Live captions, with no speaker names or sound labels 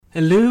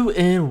Hello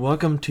and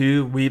welcome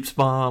to Weeps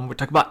Bomb. We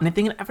talk about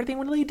anything and everything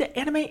related to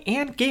anime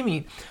and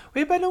gaming.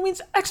 We are by no means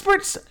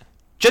experts,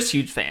 just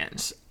huge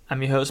fans.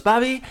 I'm your host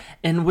Bobby,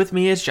 and with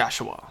me is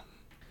Joshua.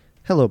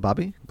 Hello,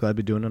 Bobby. Glad to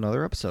be doing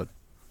another episode.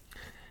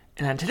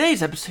 And on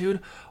today's episode,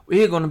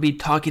 we are going to be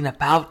talking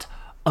about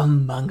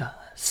Among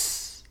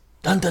Us.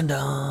 Dun dun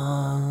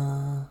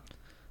dun.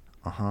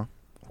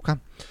 Okay.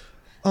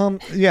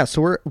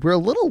 So we're a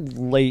little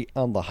late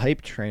on the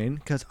hype train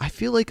because I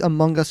feel like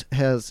Among Us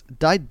has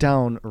died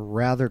down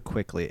rather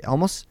quickly.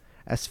 Almost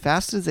as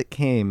fast as it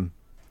came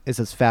is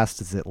as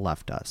fast as it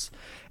left us.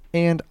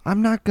 And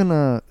I'm not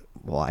gonna.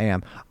 Well, I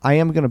am. I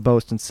am gonna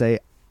boast and say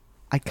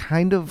I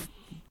kind of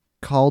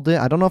called it.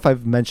 I don't know if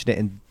I've mentioned it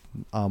in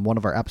one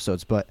of our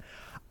episodes, but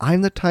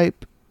I'm the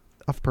type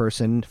of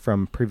person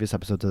from previous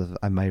episodes that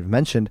I might have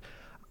mentioned.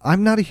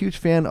 I'm not a huge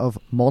fan of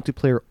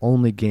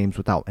multiplayer-only games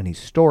without any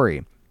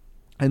story.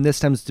 And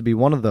this tends to be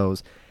one of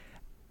those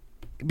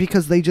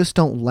because they just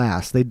don't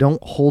last. They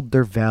don't hold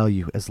their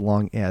value as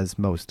long as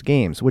most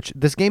games, which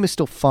this game is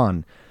still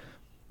fun,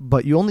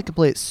 but you only can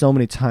play it so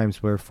many times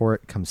before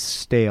it becomes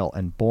stale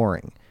and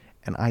boring.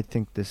 And I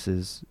think this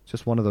is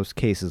just one of those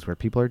cases where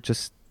people are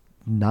just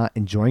not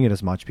enjoying it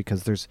as much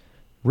because there's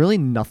really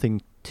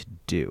nothing to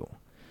do.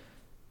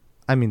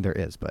 I mean, there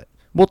is, but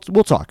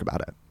we'll talk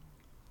about it.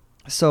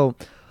 So,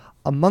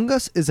 Among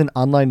Us is an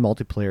online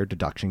multiplayer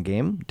deduction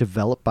game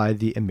developed by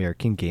the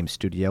American game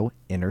studio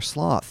Inner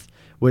Sloth,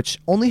 which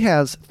only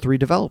has 3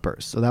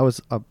 developers. So that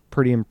was a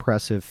pretty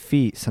impressive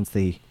feat since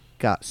they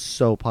got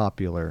so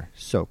popular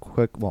so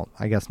quick. Well,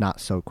 I guess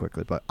not so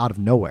quickly, but out of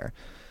nowhere.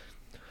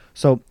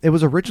 So it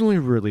was originally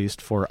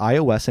released for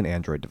iOS and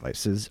Android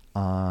devices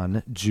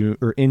in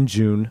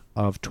June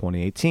of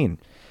 2018.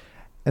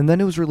 And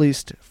then it was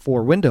released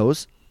for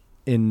Windows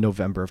in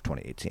November of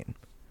 2018.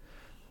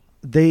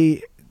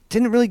 They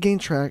didn't really gain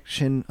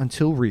traction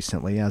until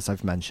recently, as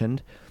I've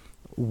mentioned.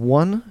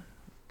 One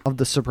of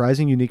the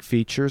surprising unique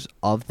features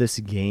of this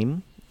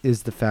game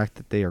is the fact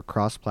that they are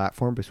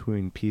cross-platform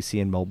between PC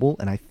and mobile,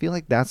 and I feel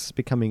like that's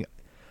becoming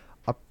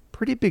a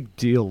pretty big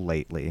deal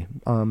lately.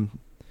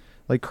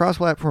 Like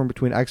cross-platform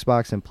between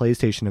Xbox and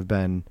PlayStation have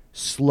been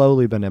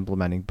slowly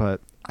implementing,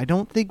 but I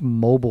don't think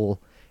mobile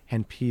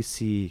and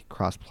PC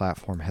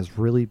cross-platform has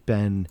really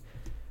been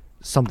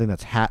something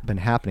that's been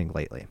happening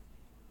lately.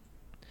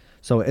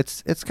 So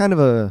it's kind of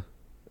a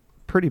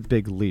pretty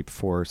big leap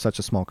for such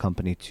a small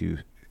company to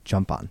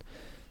jump on.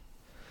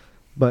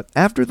 But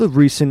after the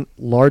recent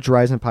large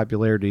rise in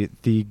popularity,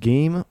 the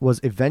game was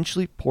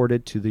eventually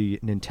ported to the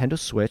Nintendo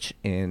Switch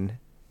in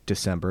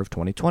December of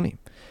 2020.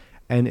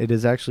 And it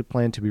is actually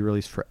planned to be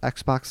released for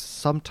Xbox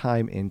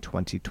sometime in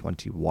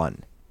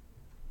 2021.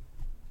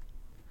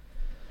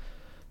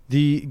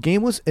 The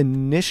game was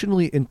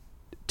initially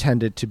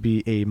intended to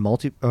be a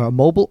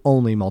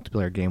mobile-only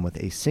multiplayer game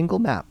with a single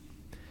map.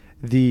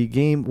 The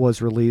game was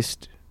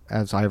released,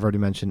 as I've already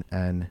mentioned,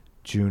 in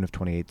June of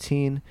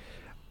 2018,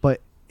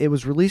 but it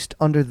was released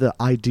under the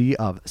ID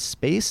of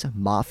Space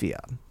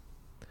Mafia.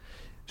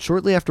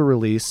 Shortly after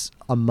release,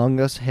 Among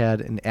Us had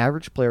an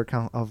average player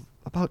count of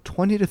about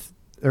 30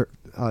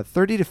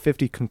 to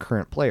 50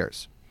 concurrent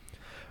players.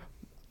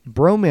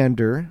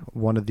 Bromander,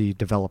 one of the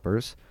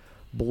developers,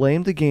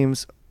 blamed the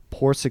game's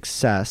poor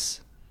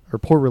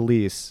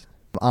release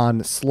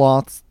on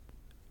Sloth's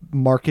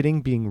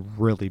marketing being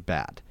really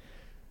bad.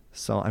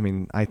 So, I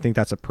mean, I think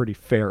that's a pretty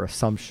fair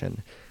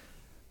assumption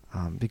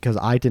because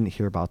I didn't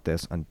hear about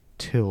this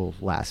until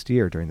last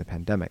year during the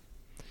pandemic.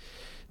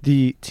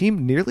 The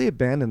team nearly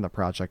abandoned the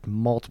project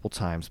multiple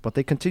times, but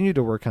they continued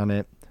to work on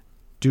it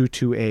due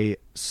to a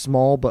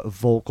small but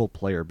vocal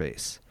player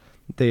base.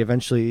 They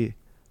eventually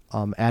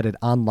added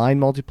online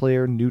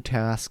multiplayer, new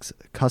tasks,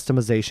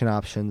 customization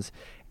options,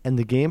 and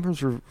the game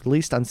was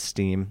released on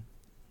Steam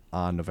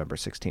on November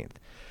 16th.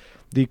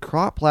 The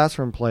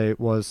cross-platform play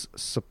was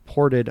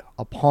supported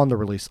upon the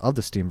release of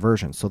the Steam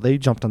version, so they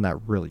jumped on that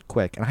really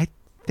quick. And I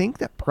think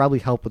that probably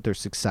helped with their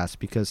success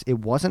because it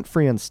wasn't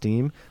free on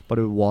Steam, but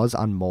it was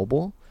on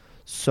mobile.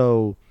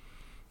 So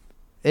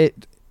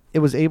it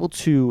was able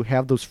to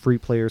have those free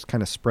players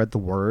kind of spread the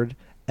word,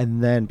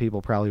 and then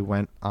people probably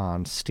went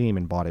on Steam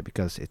and bought it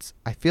because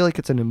I feel like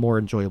it's a more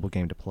enjoyable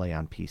game to play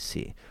on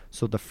PC.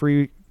 So the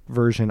free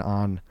version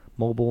on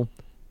mobile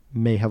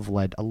may have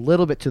led a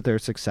little bit to their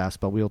success,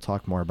 but we'll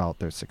talk more about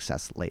their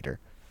success later.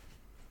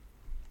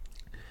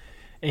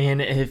 And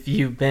if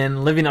you've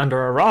been living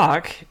under a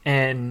rock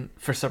and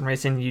for some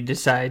reason you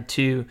decide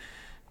to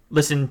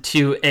listen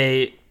to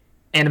a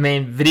anime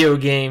and video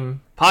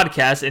game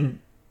podcast and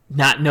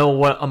not know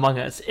what Among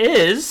Us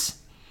is,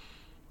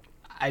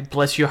 I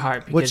bless your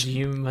heart because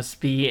you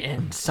must be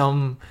in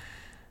some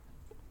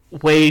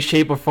way,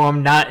 shape, or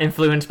form not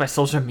influenced by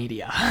social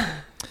media.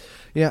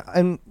 Yeah,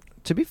 and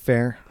to be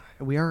fair,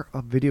 we are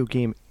a video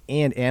game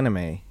and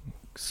anime,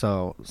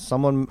 so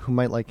someone who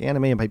might like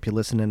anime might be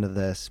listening to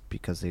this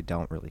because they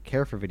don't really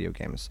care for video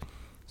games.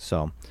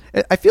 So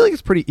I feel like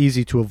it's pretty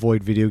easy to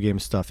avoid video game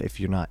stuff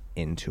if you're not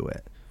into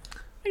it.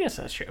 I guess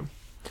that's true.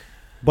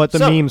 But the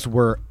memes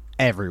were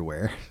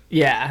everywhere.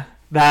 Yeah.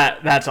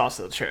 That's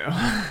also true.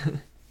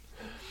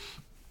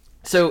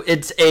 So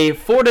it's a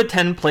 4 to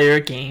 10 player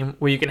game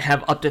where you can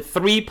have up to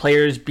 3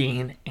 players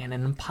being an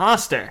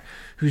imposter,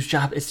 whose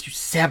job is to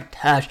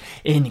sabotage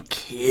and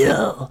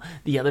kill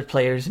the other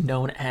players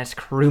known as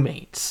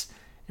crewmates.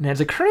 And as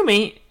a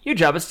crewmate, your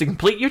job is to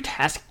complete your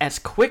task as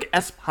quick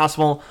as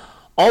possible,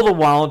 all the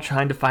while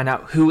trying to find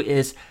out who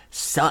is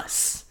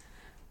sus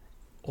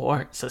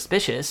or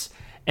suspicious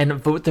and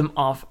vote them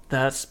off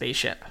the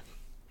spaceship.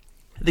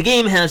 The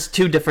game has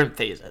 2 different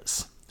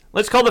phases.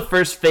 Let's call the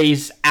first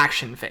phase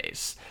action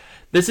phase.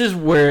 This is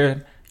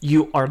where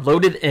you are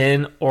loaded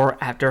in or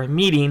after a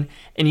meeting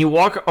and you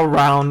walk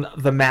around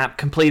the map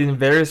completing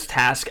various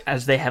tasks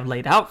as they have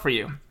laid out for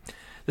you.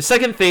 The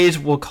second phase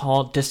we'll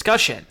call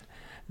discussion.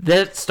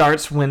 That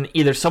starts when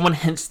either someone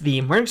hits the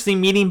emergency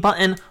meeting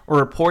button or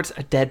reports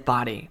a dead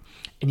body,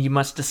 and you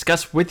must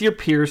discuss with your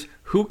peers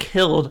who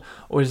killed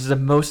or is the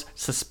most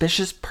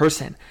suspicious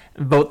person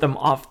and vote them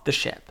off the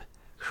ship.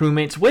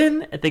 Crewmates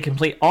win if they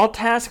complete all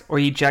tasks or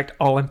eject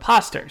all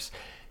imposters.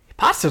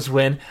 Imposters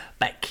win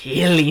by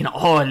killing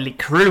all the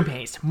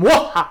crewmates.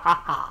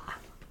 Mwahaha!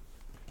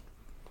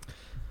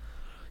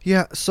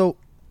 Yeah, so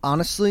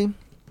honestly,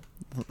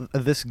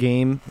 this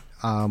game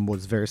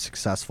was very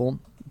successful,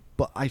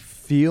 but I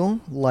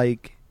feel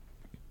like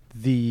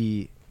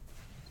the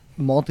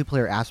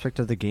multiplayer aspect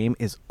of the game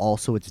is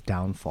also its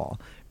downfall,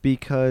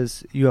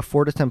 because you have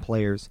 4 to 10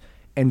 players,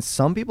 and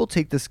some people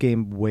take this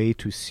game way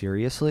too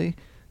seriously.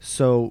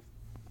 So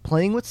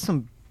playing with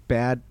some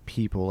bad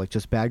people, like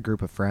just bad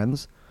group of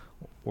friends,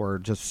 or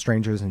just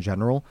strangers in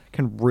general,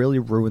 can really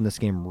ruin this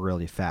game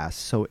really fast.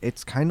 So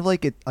it's kind of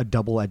like a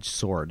double-edged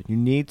sword. You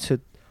need to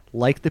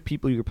like the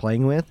people you're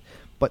playing with,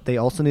 but they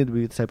also need to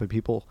be the type of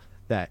people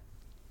that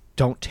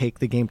don't take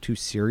the game too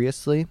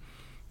seriously,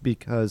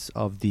 because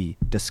of the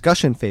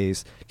discussion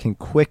phase can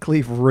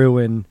quickly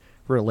ruin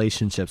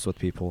relationships with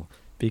people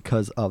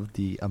because of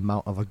the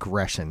amount of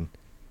aggression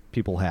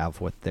people have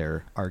with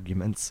their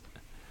arguments.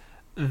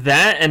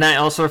 That, and I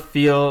also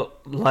feel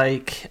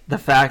like the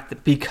fact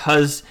that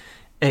because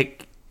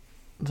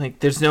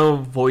there's no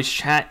voice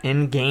chat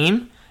in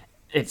game,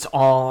 it's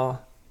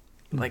all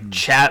like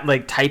chat,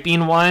 like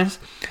typing wise.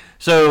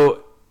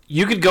 So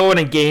you could go in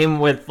a game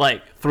with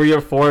like 3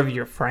 or 4 of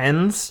your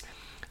friends,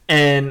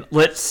 and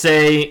let's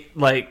say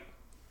like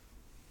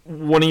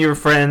one of your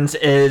friends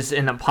is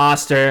an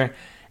imposter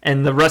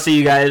and the rest of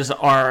you guys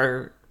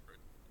are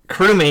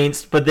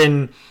crewmates, but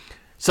then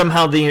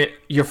somehow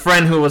your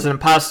friend who was an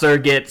imposter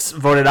gets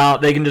voted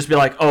out. They can just be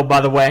like, oh,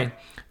 by the way,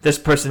 this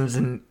person's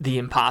the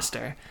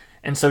imposter.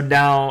 And so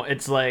now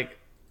it's like,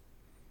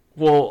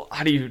 well,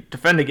 how do you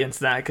defend against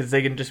that? Because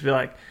they can just be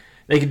like,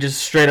 they can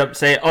just straight up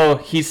say, oh,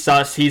 he's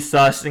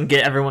sus, and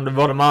get everyone to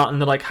vote him out.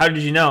 And they're like, how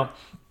did you know?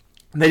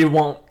 They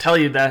won't tell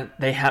you that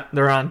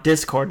they're on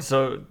Discord,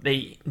 so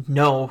they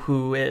know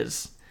who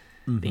is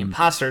the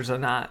imposters or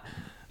not.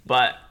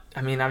 But,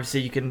 I mean,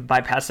 obviously you can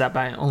bypass that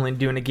by only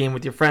doing a game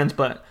with your friends,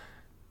 but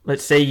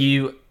let's say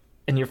you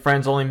and your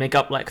friends only make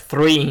up like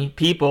 3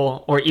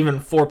 people or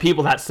even 4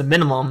 people, that's the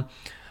minimum.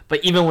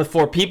 But even with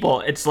 4 people,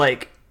 it's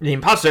like the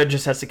imposter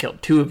just has to kill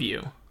 2 of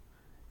you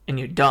and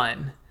you're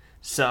done.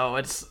 So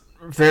it's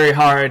very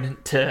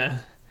hard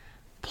to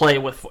play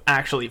with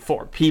actually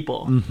 4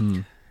 people.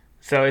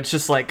 So it's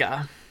just like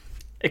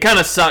it kind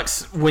of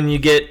sucks when you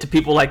get to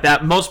people like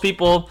that. Most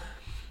people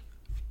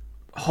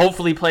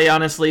hopefully play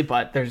honestly,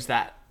 but there's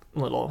that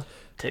little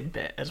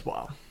tidbit as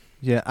well.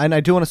 Yeah, and I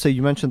do want to say,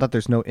 you mentioned that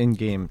there's no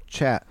in-game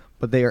chat,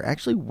 but they are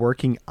actually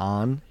working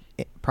on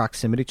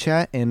proximity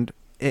chat, and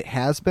it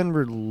has been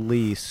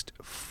released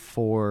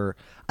for...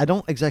 I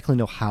don't exactly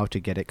know how to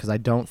get it, because I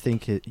don't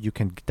think you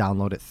can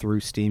download it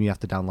through Steam. You have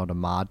to download a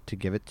mod to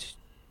give it,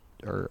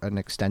 or an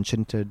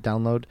extension to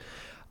download.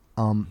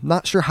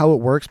 Not sure how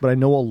it works, but I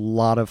know a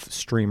lot of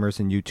streamers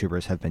and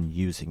YouTubers have been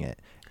using it,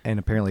 and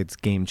apparently it's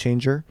game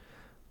changer,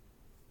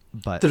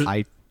 but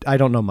I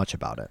don't know much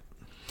about it.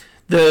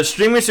 The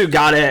streamers who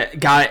got it.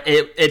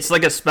 It's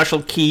like a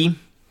special key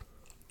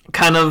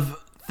kind of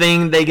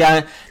thing.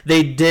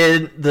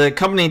 The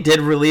company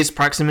did release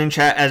Proximity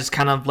Chat as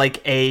kind of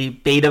like a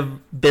beta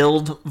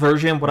build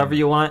version, whatever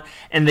you want,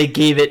 and they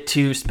gave it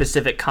to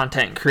specific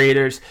content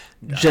creators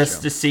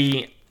just to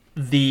see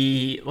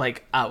the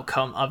like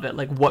outcome of it,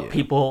 like what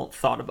people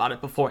thought about it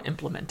before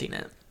implementing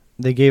it.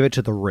 They gave it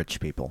to the rich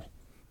people.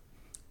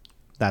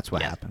 That's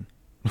what happened.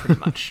 Pretty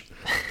much.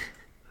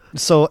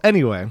 So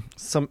anyway,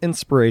 some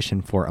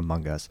inspiration for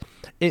Among Us.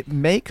 It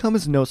may come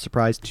as no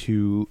surprise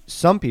to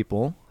some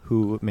people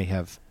who may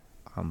have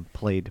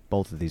played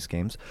both of these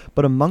games,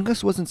 but Among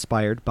Us was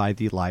inspired by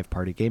the live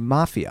party game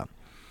Mafia,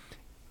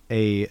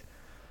 and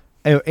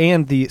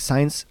the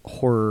science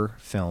fiction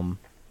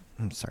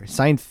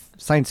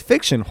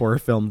horror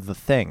film The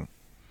Thing.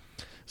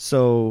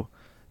 So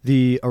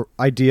the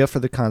idea for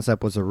the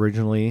concept was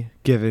originally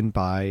given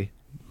by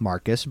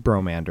Marcus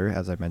Bromander,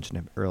 as I mentioned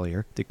him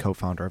earlier, the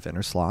co-founder of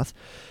Innersloth,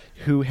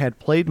 who had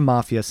played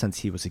Mafia since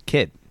he was a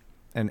kid.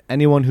 And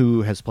anyone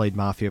who has played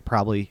Mafia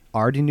probably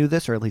already knew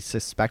this, or at least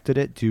suspected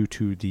it, due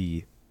to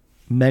the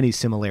many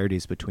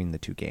similarities between the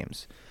two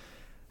games.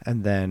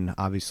 And then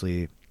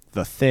obviously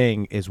The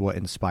Thing is what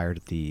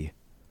inspired the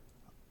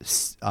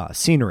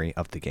scenery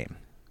of the game.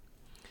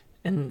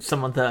 And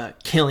some of the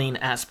killing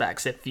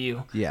aspects,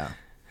 Yeah.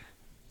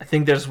 I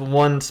think there's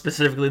one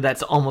specifically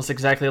that's almost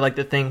exactly like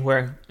The Thing,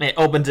 where it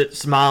opens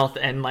its mouth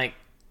and like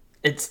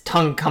its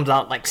tongue comes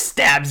out, like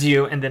stabs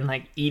you and then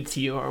like eats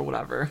you or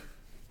whatever.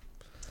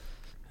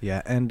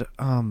 Yeah, and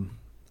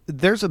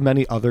there's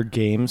many other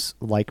games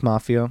like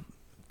Mafia,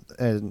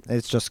 and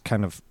it's just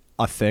kind of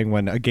a thing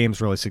when a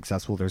game's really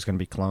successful, there's going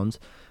to be clones.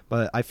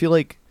 But I feel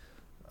like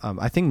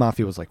I think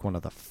Mafia was like one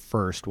of the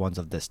first ones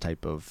of this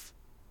type of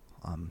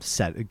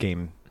set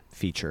game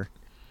feature.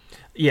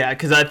 Yeah,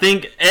 because I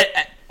think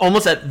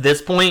almost at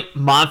this point,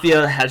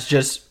 Mafia has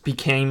just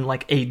became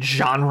like a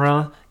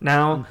genre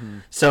now. Mm-hmm.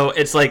 So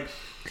it's like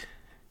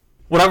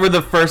whatever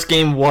the first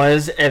game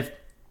was, if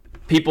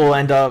people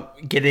end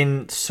up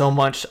getting so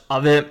much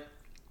of it,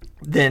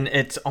 then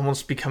it's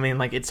almost becoming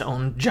like its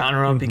own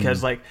genre. Mm-hmm.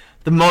 Because like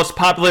the most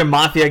popular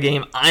Mafia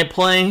game I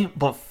play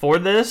before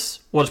this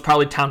was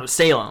probably Town of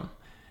Salem.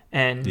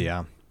 And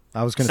yeah,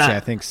 I was going to say, I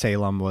think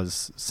Salem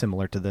was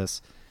similar to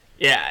this.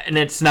 Yeah, and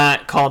it's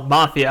not called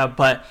Mafia,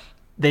 but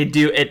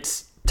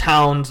it's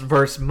Towns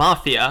versus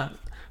Mafia,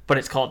 but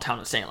it's called Town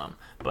of Salem.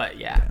 But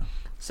yeah.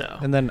 So.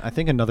 And then I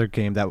think another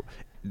game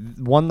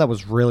one that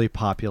was really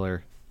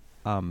popular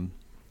on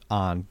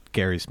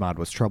Gary's mod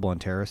was Trouble in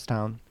Terrorist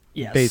Town.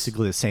 Yes.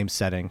 Basically the same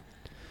setting.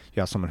 You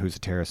have someone who's a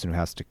terrorist and who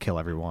has to kill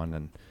everyone,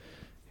 and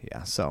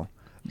yeah, so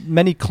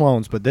many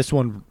clones, but this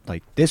one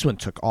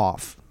took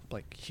off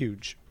like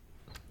huge.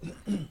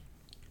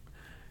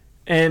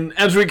 And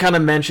as we kind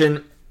of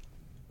mentioned,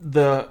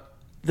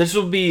 this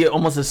will be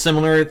almost a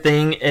similar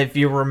thing if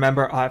you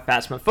remember our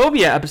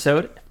Phasmophobia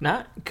episode. If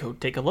not, go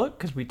take a look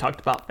because we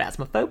talked about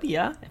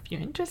Phasmophobia if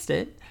you're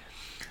interested.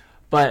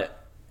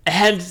 But it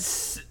had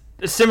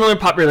a similar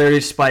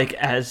popularity spike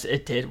as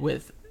it did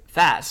with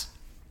Phas.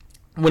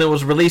 When it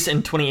was released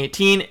in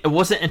 2018, it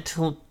wasn't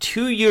until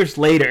 2 years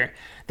later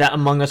that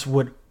Among Us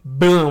would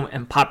boom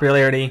in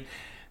popularity,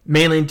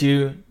 mainly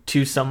due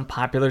to some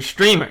popular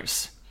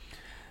streamers.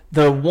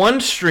 The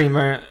one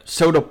streamer,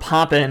 Soda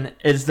Poppin',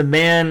 is the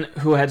man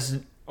who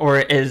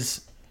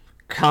is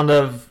kind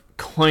of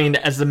coined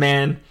as the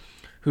man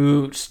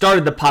who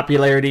started the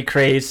popularity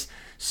craze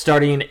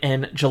starting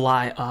in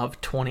July of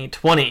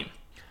 2020.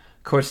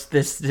 Of course,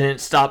 this didn't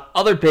stop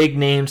other big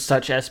names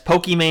such as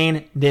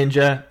Pokimane,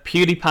 Ninja,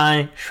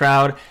 PewDiePie,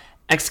 Shroud,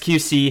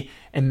 XQC,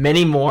 and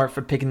many more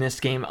for picking this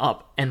game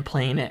up and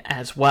playing it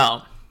as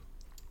well.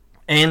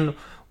 And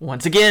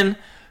once again,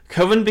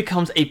 COVID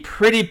becomes a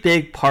pretty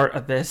big part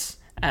of this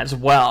as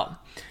well.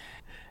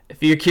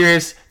 If you're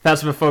curious,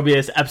 Phasmophobia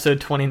is episode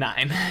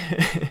 29.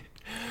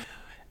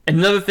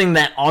 Another thing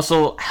that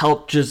also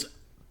helped just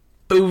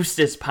boost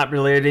its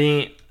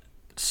popularity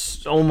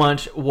so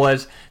much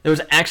was there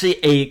was actually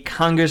a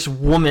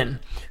congresswoman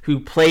who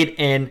played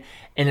in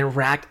and it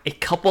racked a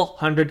couple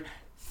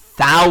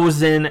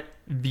 100,000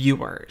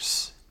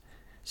 viewers.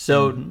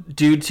 So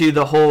due to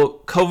the whole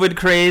COVID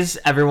craze,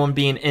 everyone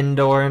being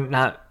indoor,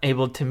 not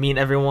able to meet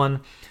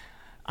everyone,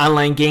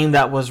 online game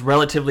that was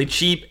relatively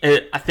cheap.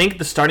 I think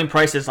the starting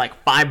price is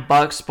like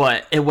 $5,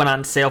 but it went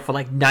on sale for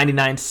like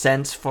 99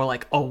 cents for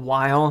like a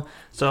while.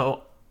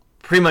 So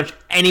pretty much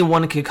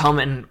anyone could come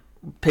and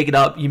pick it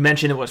up. You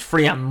mentioned it was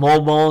free on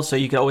mobile, so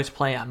you could always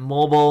play on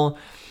mobile.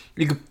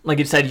 You could, like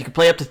you said, you could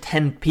play up to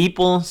 10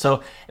 people,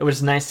 so it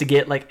was nice to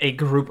get like a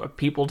group of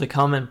people to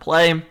come and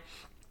play.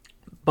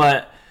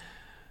 But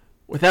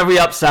with every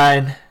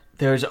upside,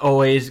 there's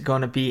always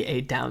going to be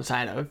a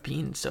downside of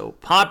being so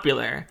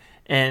popular.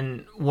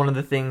 And one of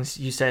the things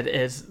you said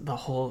is the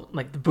whole,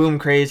 like the boom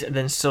craze and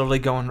then slowly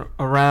going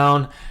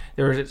around.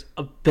 There was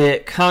a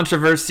bit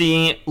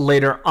controversy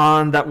later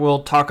on that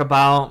we'll talk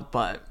about,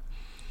 but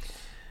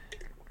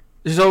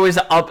there's always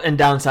the up and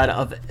downside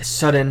of a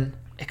sudden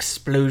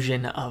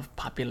explosion of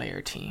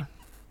popularity.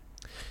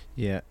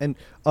 Yeah, and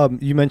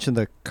you mentioned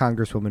the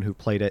congresswoman who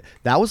played it.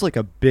 That was like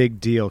a big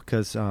deal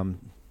because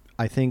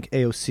I think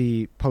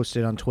AOC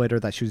posted on Twitter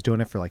that she was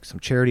doing it for like some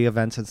charity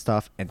events and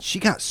stuff, and she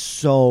got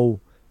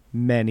so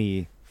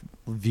many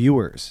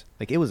viewers.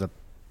 Like it was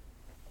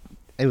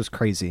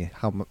crazy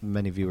how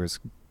many viewers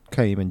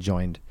came and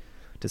joined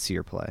to see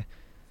her play.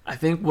 I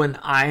think when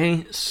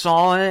I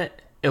saw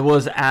it, it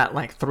was at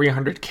like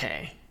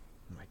 300K.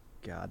 Oh my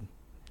god,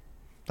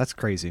 that's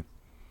crazy.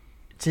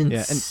 It's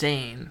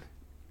insane. Yeah,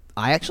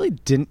 I actually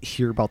didn't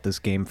hear about this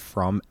game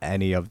from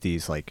any of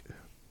these like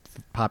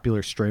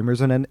popular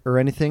streamers or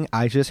anything.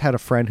 I just had a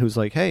friend who's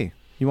like, "Hey,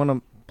 you want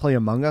to play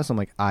Among Us?" I'm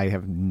like, I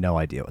have no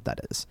idea what that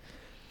is.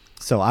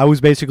 So I was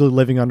basically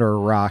living under a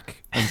rock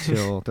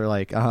until they're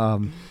like,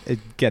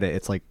 get it.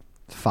 It's like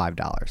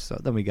 $5. So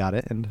then we got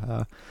it, and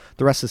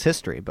the rest is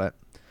history. But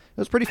it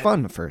was pretty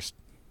fun at first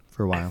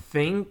for a while. I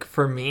think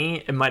for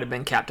me, it might have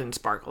been Captain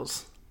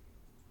Sparkles.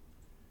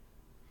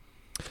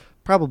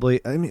 Probably.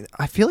 I mean,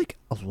 I feel like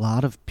a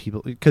lot of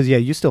people, because, yeah,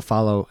 you still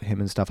follow him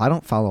and stuff. I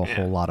don't follow a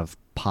whole lot of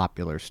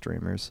popular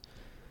streamers.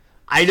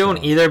 I don't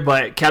So- either,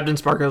 but Captain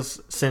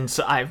Sparkles, since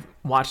I've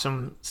watched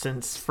him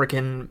since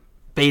freaking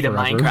beta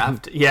Forever.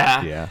 Minecraft,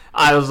 yeah, Yeah.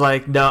 I was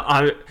like,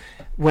 no.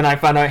 When I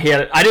found out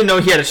I didn't know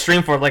he had a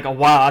stream for like a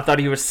while. I thought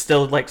he was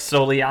still like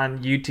solely on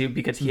YouTube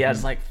because he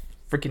has like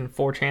freaking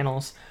 4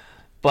 channels.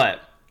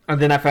 But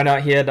and then I found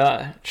out he had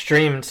a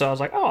stream, and so I was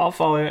like, oh, I'll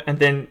follow it. And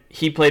then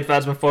he played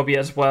Phasmophobia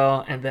as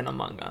well, and then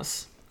Among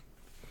Us.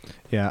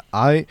 Yeah,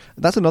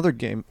 that's another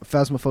game.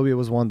 Phasmophobia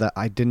was one that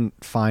I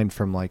didn't find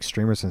from like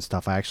streamers and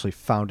stuff. I actually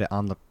found it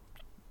on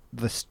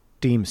the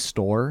Steam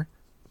store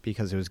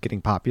because it was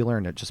getting popular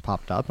and it just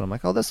popped up and I'm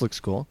like, "Oh, this looks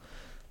cool."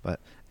 But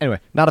anyway,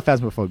 not a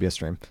Phasmophobia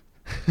stream.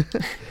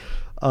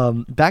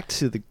 Back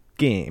to the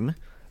game.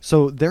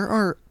 So there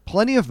are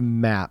plenty of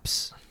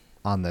maps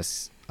on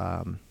this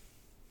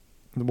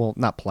well,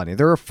 not plenty.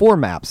 There are 4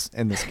 maps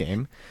in this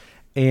game,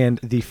 and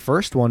the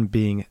first one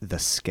being the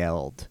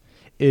Skeld.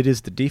 It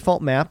is the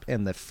default map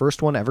and the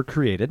first one ever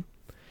created.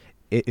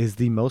 It is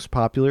the most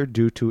popular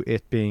due to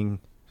it being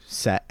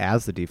set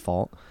as the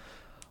default,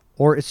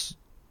 or it's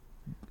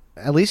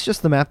at least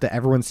just the map that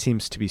everyone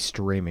seems to be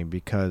streaming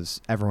because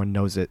everyone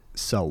knows it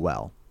so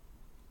well.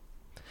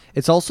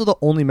 It's also the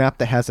only map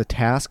that has a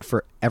task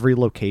for every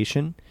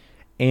location,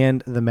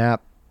 and the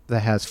map that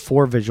has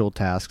 4 visual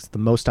tasks, the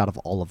most out of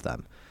all of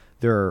them.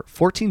 There are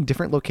 14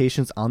 different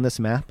locations on this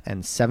map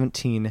and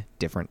 17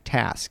 different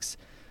tasks.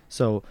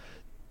 So,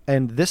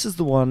 and this is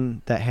the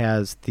one that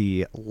has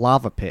the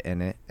lava pit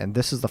in it, and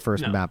this is the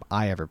first No. map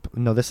I ever...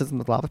 No, this isn't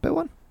the lava pit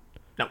one?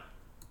 No.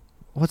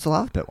 What's the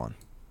lava pit one?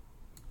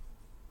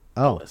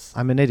 Oh, Polus.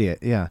 I'm an idiot,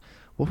 yeah.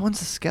 What one's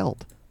the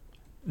Skeld?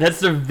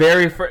 That's the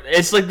very first.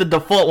 It's like the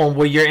default one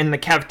where you're in the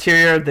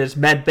cafeteria. There's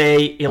med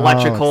bay,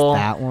 electrical. Oh, it's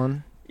that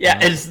one? Yeah,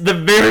 it's the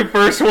very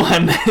first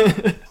one.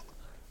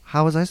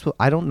 How was I supposed...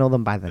 I don't know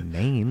them by the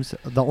names.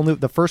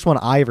 The first one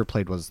I ever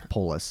played was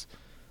Polus.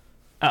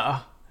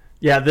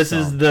 Yeah, this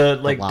is the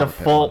like lava pit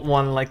default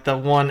one, like the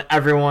one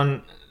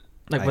everyone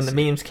like I when see. the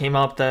memes came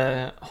up.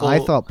 The whole I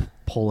thought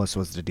Polus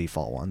was the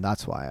default one.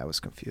 That's why I was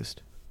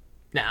confused.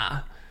 nah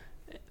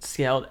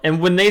scaled.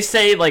 And when they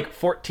say like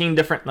 14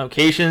 different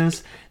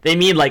locations, they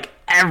mean like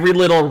every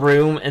little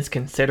room is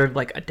considered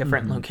like a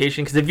different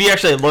location. Because if you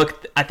actually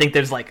look, I think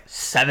there's like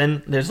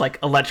 7. There's like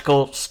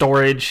electrical,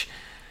 storage,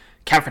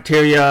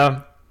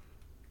 cafeteria,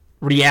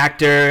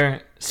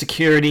 reactor,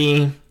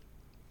 security,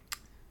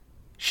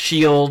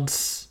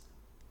 shields,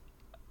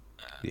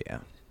 Yeah.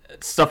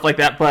 stuff like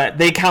that. But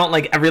they count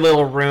like every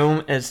little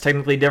room as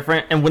technically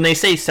different. And when they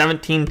say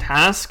 17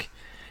 task,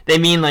 they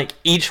mean like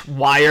each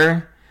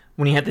wire,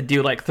 when you have to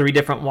do like 3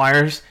 different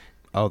wires,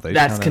 Oh, they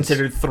that's count as-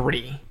 considered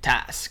 3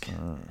 task.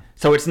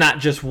 So it's not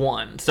just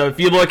one. So if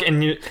you look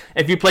and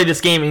if you play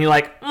this game and you're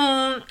like,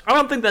 I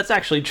don't think that's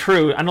actually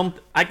true.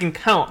 I can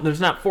count.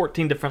 There's not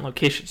 14 different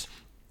locations.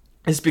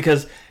 It's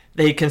because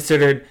they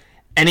considered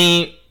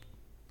any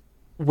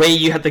way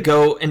you have to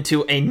go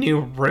into a new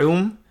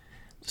room.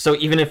 So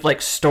even if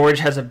like storage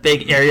has a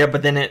big area,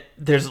 but then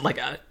there's like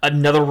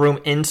another room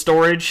in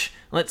storage,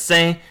 let's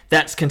say,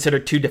 that's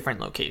considered 2 different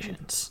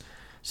locations.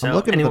 So I'm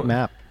looking at the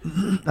map.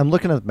 I'm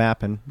looking at the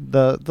map, and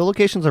the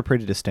locations are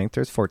pretty distinct.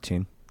 There's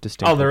 14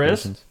 distinct Oh, there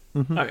is? locations.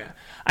 Okay.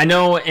 I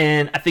know,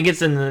 and I think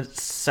it's in the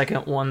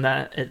second one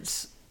that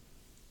it's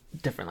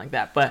different like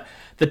that. But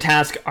the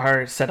tasks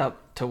are set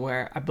up to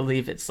where I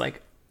believe it's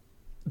like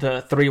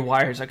the 3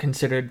 wires are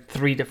considered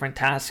 3 different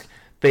tasks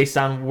based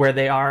on where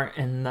they are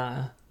in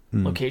the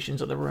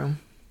locations of the room.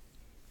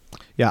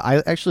 Yeah,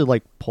 I actually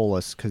like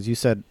Polus because you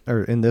said,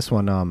 or in this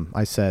one,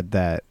 I said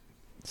that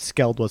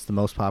Skeld was the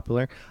most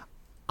popular.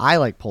 I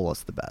like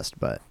Polus the best,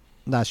 but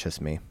that's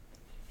just me.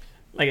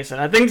 Like I said,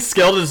 I think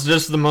Skeld is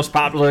just the most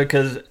popular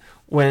because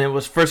when it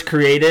was first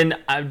created,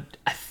 I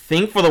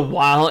think for the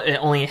while it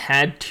only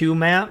had 2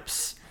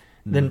 maps.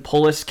 Then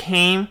Polus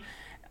came,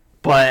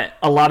 but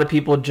a lot of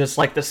people just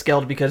like the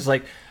Skeld because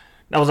like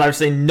that was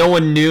obviously no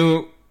one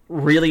knew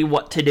really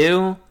what to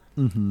do.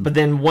 But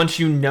then once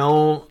you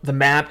know the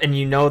map and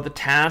you know the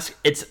task,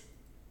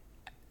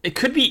 it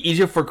could be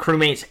easier for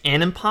crewmates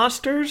and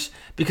imposters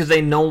because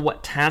they know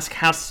what task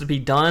has to be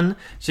done.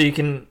 So it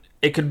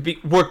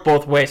could work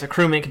both ways. A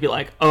crewmate could be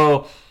like,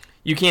 oh,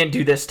 you can't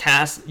do this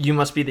task, you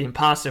must be the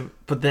imposter.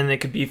 But then it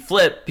could be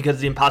flipped because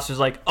the imposter's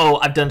like, oh,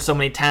 I've done so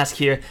many tasks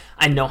here,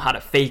 I know how to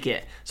fake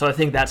it. So I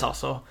think that's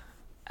also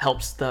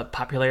helps the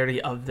popularity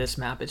of this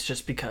map. It's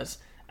just because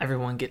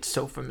everyone gets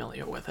so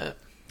familiar with it.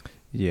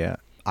 Yeah,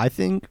 I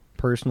think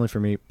personally for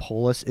me,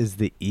 Polus is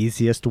the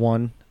easiest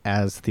one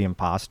as the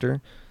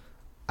imposter.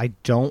 I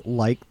don't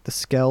like the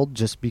Skeld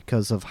just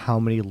because of how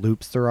many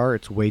loops there are.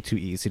 It's way too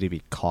easy to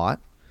be caught.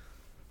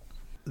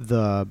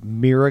 The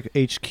Mira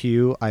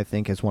HQ, I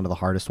think, is one of the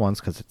hardest ones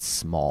because it's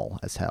small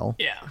as hell.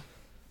 Yeah.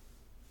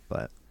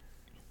 But,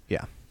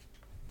 yeah.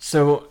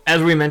 So,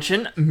 as we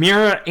mentioned,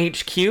 Mira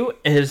HQ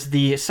is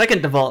the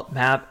second developed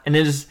map, and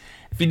it is,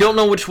 if you don't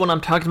know which one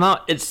I'm talking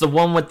about, it's the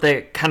one with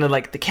the kind of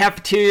like the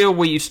cafeteria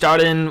where you start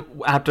in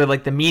after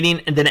like the meeting,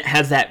 and then it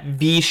has that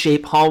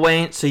V-shaped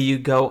hallway, so you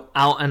go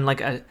out in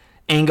like a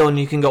angle, and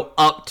you can go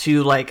up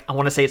to like, I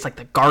want to say it's like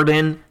the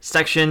garden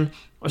section,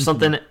 or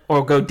something,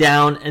 or go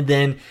down, and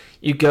then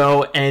you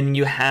go and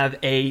you have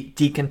a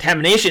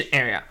decontamination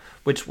area,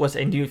 which was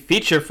a new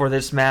feature for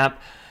this map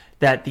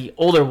that the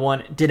older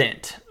one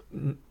didn't,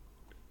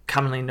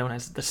 commonly known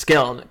as the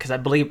Skeld, because I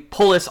believe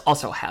Polus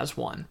also has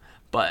one.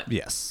 But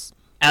yes,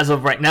 as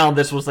of right now,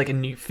 this was like a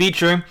new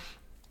feature.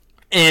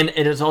 And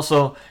it is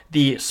also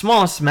the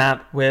smallest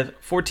map with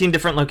 14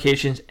 different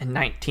locations and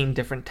 19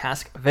 different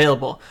tasks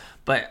available.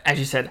 But as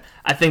you said,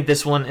 I think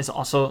this one is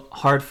also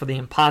hard for the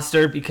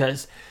imposter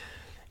because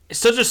it's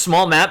such a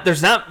small map.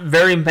 There's not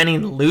very many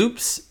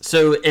loops.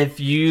 So if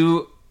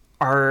you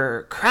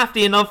are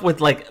crafty enough with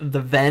like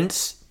the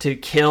vents to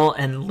kill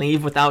and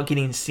leave without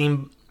getting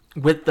seen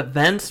with the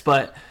vents,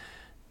 but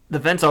the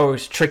vents are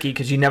always tricky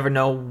because you never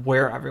know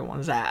where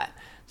everyone's at.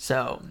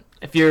 So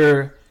if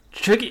you're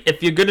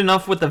good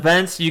enough with the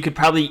vents, you could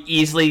probably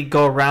easily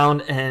go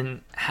around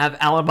and have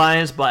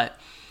alibis, but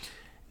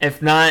if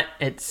not,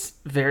 it's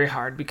very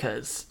hard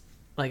because,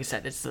 like I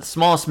said, it's the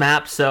smallest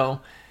map,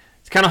 so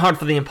it's kind of hard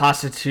for the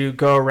imposter to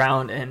go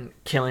around and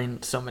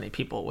killing so many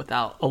people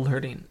without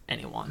alerting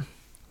anyone.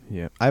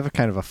 Yeah, I have a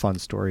kind of a fun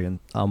story, and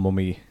when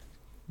we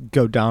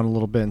go down a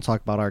little bit and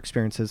talk about our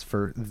experiences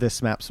for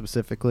this map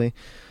specifically,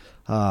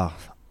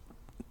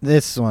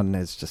 this one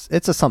is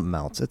it's a something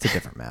else. It's a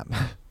different map.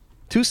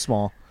 Too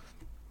small.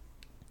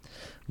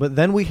 But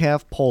then we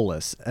have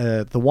Polus,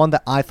 the one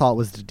that I thought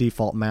was the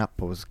default map,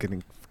 but was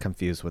getting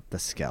confused with the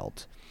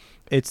Skeld.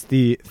 It's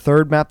the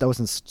third map that was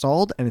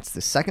installed, and it's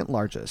the second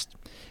largest.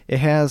 It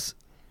has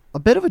a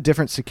bit of a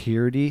different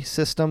security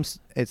system.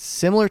 It's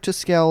similar to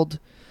Skeld,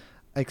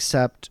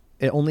 except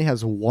it only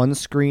has one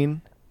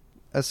screen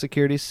as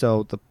security,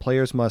 so the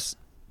players must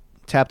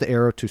tap the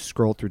arrow to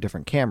scroll through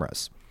different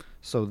cameras.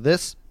 So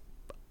this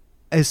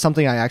is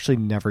something I actually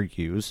never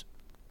use,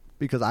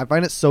 because I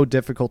find it so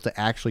difficult to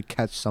actually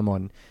catch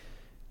someone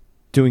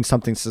doing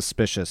something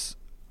suspicious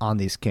on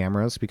these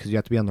cameras, because you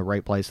have to be on the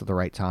right place at the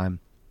right time,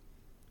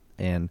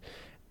 and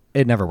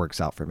it never works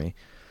out for me.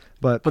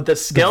 But the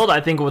Skeld, I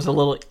think, was a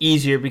little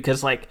easier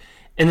because, like,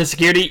 in the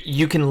security,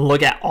 you can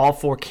look at all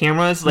four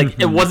cameras. Like,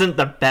 it wasn't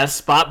the best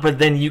spot, but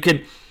then you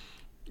could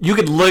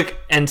look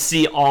and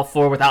see all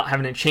four without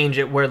having to change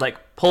it, where, like,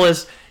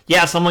 Polus,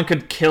 yeah, someone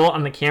could kill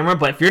on the camera,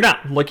 but if you're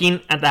not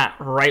looking at that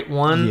right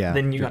one,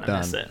 then you're gonna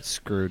miss it.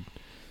 Screwed.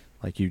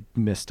 Like, you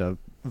missed a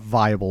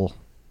viable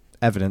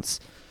evidence.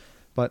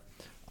 But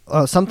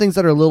some things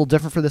that are a little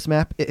different for this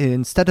map,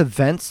 instead of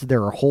vents,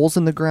 there are holes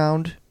in the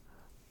ground,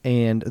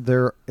 and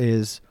there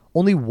is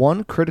only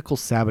one critical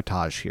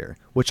sabotage here,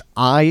 which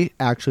I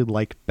actually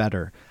like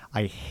better.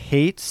 I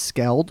hate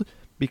Skeld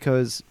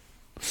because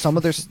one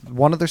of their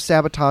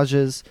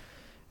sabotages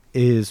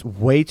is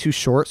way too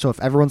short, so if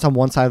everyone's on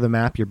one side of the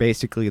map, you're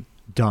basically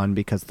done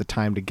because the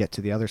time to get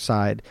to the other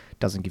side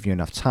doesn't give you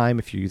enough time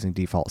if you're using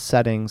default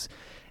settings.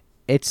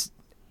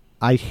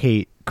 I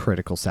hate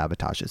critical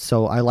sabotages,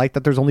 so I like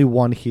that there's only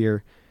one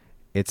here.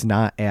 It's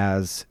not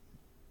as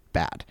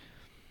bad.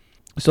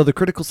 So the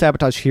critical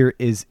sabotage here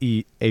is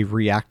a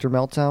reactor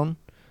meltdown,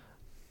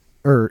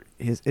 or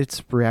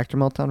it's reactor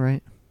meltdown,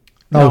 right?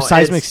 No,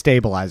 seismic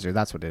stabilizer.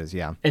 That's what it is,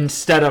 yeah.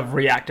 Instead of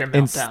reactor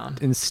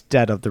meltdown.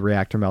 Instead of the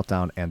reactor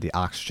meltdown and the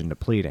oxygen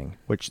depleting,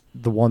 which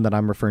the one that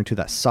I'm referring to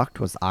that sucked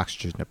was the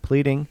oxygen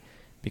depleting,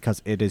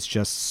 because it is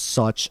just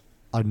such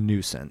a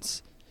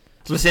nuisance.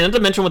 So not to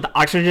mention with the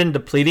oxygen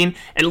depleting,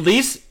 at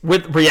least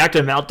with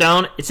reactor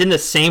meltdown, it's in the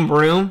same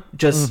room,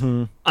 just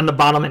on the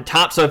bottom and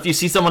top. So if you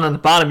see someone on the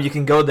bottom, you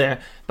can go there.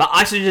 But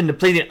oxygen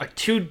depleting are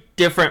two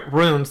different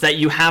rooms that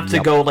you have to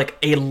go like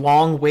a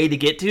long way to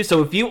get to.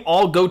 So if you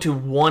all go to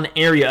one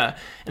area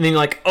and then you're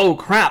like, oh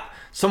crap,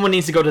 someone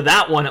needs to go to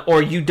that one,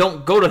 or you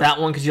don't go to that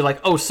one because you're like,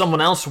 oh,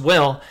 someone else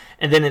will,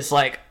 and then it's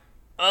like,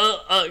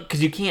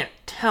 because you can't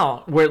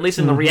tell. Where at least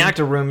in the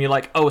reactor room, you're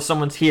like, oh,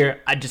 someone's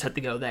here, I just have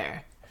to go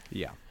there.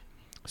 Yeah.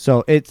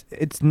 So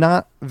it's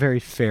not very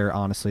fair,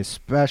 honestly,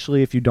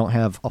 especially if you don't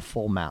have a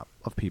full map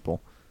of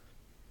people.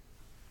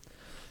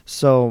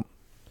 So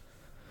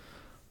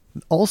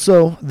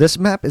also, this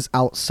map is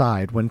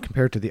outside when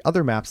compared to the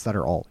other maps that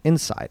are all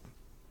inside.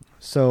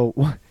 So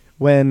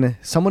when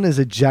someone is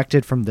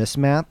ejected from this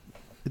map,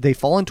 they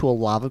fall into a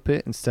lava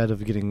pit instead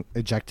of getting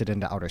ejected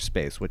into outer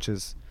space, which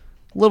is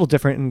a little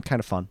different and kind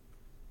of fun.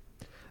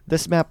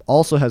 This map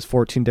also has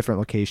 14 different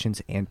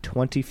locations and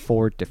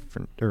 24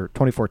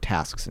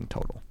 tasks in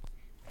total.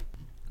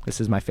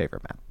 This is my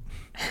favorite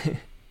map.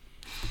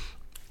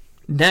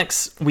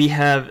 Next, we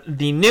have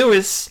the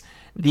newest,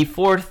 the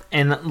fourth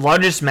and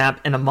largest map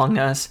in Among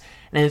Us,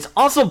 and it's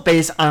also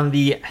based on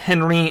the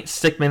Henry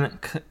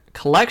Stickmin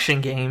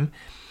collection game.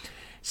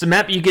 It's a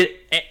map you get.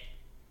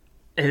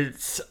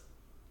 It's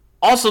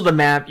also the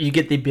map you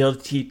get the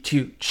ability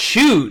to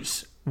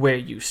choose where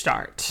you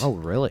start. Oh,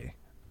 really?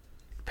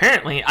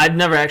 Apparently, I've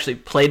never actually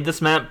played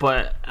this map,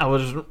 but I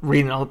was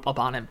reading up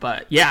on it.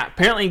 But yeah,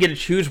 apparently you get to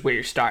choose where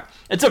you start.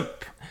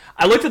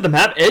 I looked at the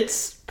map.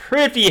 It's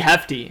pretty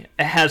hefty.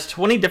 It has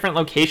 20 different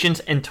locations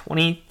and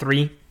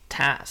 23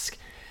 tasks.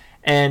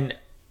 And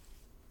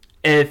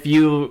if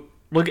you've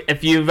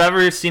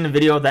ever seen a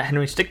video of that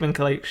Henry Stickmin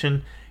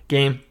collection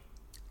game,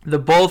 they're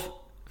both,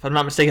 if I'm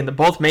not mistaken, they're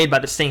both made by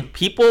the same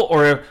people,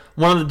 or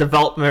one of the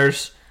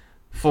developers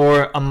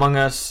for Among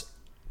Us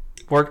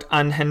worked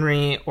on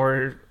Henry,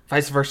 or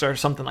vice versa, or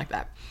something like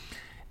that.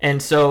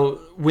 And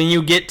so when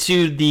you get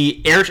to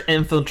the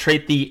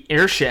infiltrate the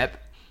airship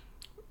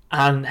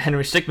on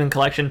Henry Stickmin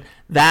Collection,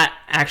 that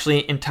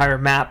actually entire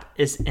map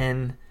is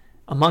in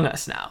Among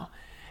Us now.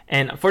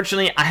 And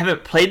unfortunately, I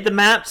haven't played the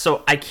map,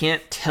 so I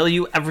can't tell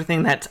you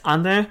everything that's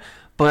on there.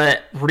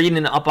 But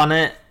reading up on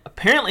it,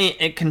 apparently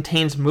it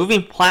contains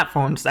moving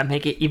platforms that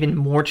make it even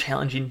more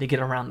challenging to get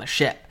around the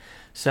ship.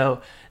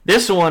 So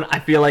this one, I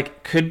feel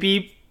like, could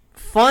be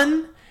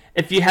fun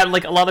if you had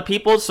like a lot of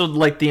people, so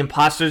like the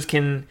imposters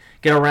can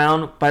get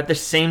around. But at the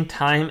same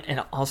time, it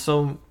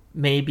also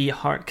may be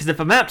hard, because if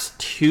a map's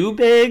too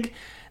big,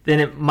 then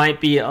it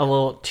might be a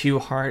little too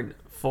hard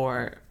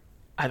for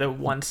either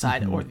one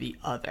side or the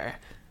other.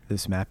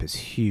 This map is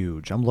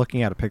huge. I'm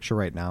looking at a picture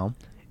right now.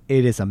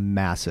 It is a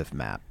massive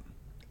map.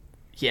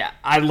 Yeah,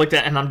 I looked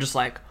at it and I'm just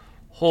like,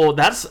 oh,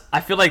 I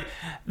feel like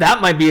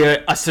that might be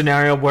a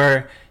scenario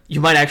where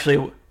you might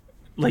actually,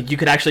 like, you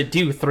could actually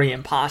do 3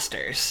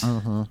 imposters.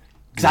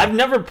 Because I've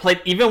never played,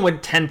 even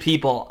with 10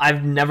 people,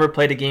 I've never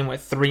played a game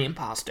with 3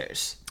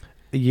 imposters.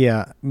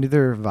 Yeah,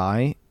 neither have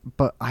I.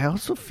 But I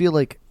also feel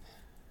like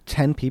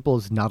 10 people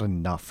is not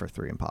enough for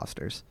 3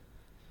 imposters.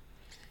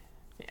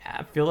 Yeah,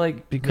 I feel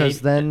like...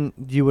 Because then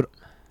you would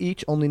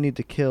each only need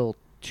to kill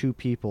 2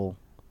 people,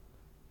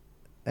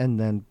 and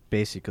then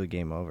basically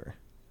game over.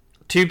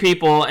 2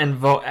 people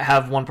and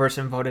have one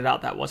person voted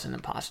out that was an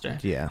imposter.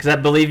 Yeah. Because I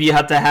believe you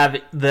have to have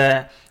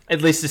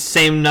at least the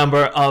same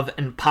number of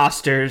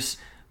imposters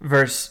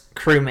versus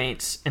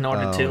crewmates in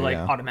order to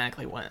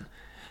automatically win.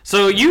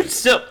 So you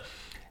still...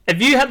 If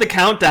you had the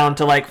countdown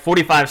to like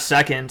 45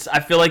 seconds, I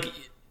feel like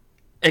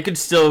it could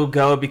still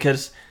go,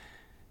 because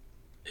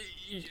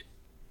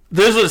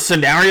there's a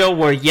scenario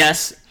where,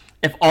 yes,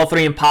 if all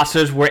 3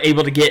 imposters were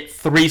able to get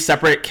 3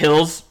 separate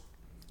kills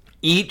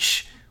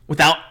each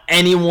without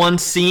anyone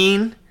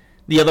seeing,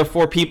 the other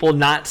 4 people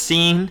not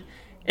seeing,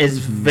 is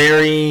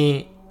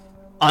very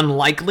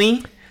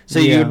unlikely. So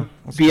you'd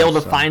be able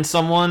to find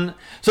someone.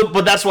 So,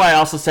 but that's why I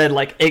also said,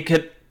 like, it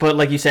could, but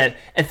like you said,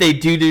 if they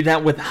do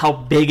that with how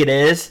big it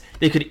is,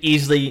 they could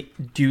easily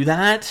do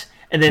that.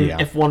 And then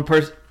if one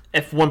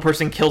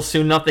person kills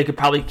soon enough, they could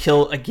probably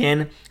kill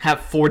again, have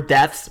 4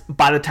 deaths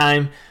by the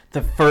time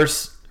the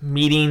first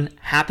meeting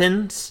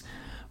happens.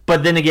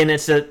 But then again,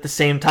 it's at the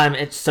same time,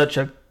 it's such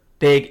a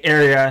big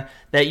area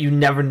that you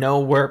never know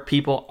where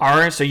people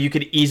are. So you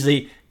could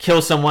easily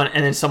kill someone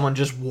and then someone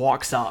just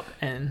walks up.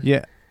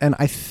 Yeah, and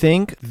I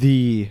think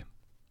the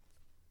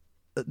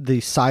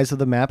size of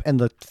the map and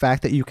the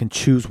fact that you can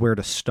choose where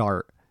to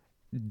start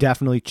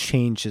definitely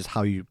changes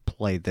how you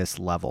play this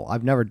level.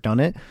 I've never done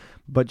it,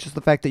 but just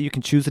the fact that you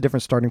can choose a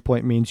different starting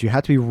point means you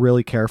have to be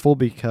really careful,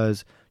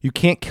 because you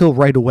can't kill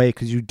right away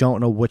because you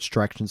don't know which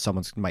direction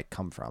someone might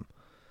come from.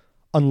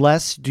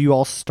 Unless, do you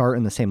all start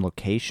in the same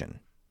location?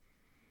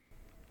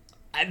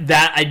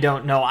 That I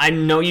don't know. I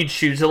know you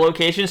choose a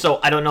location, so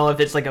I don't know if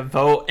it's like a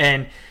vote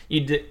and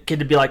you get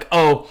to be like,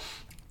 oh,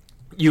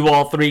 you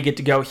all 3 get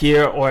to go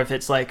here, or if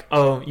it's like,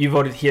 oh, you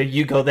voted here,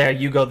 you go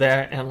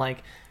there, and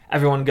like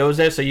everyone goes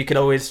there. So you could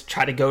always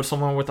try to go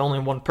somewhere with only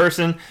one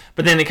person,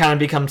 but then it kind of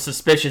becomes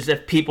suspicious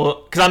if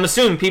people, because I'm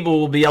assuming people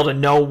will be able to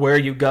know where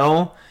you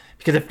go,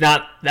 because if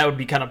not, that would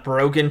be kind of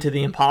broken to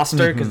the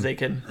imposter, because they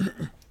could.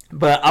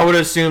 But I would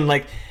assume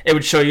like it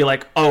would show you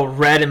like, oh,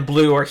 red and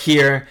blue are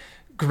here,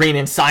 green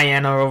and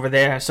cyan are over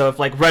there. So if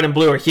like red and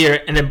blue are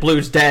here and then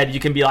blue's dead, you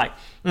can be like,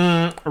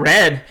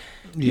 red,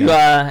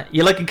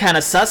 you're looking kind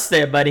of sus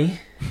there, buddy.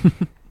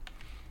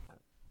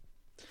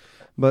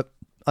 But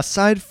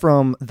aside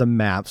from the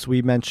maps,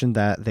 we mentioned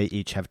that they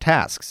each have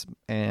tasks.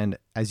 And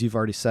as you've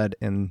already said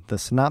in the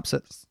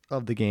synopsis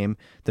of the game,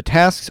 the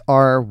tasks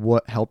are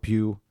what help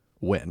you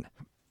win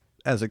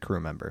as a crew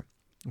member.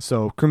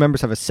 So crew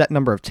members have a set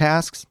number of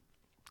tasks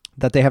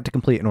that they have to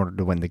complete in order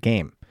to win the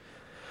game.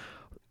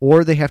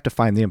 Or they have to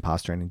find the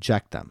imposter and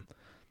inject them.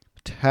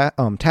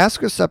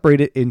 Tasks are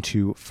separated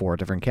into 4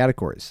 different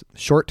categories: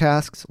 short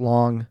tasks,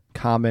 long,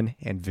 common,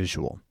 and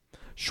visual.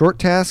 Short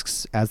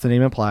tasks, as the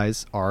name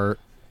implies, are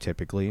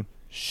typically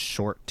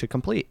short to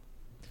complete.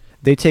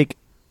 They take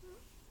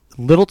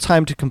little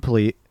time to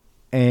complete,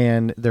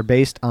 and they're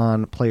based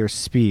on player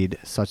speed,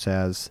 such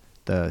as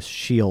the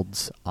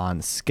shields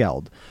on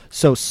Skeld.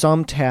 So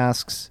some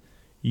tasks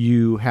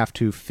you have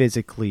to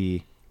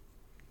physically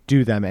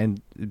do them,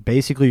 and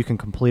basically you can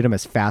complete them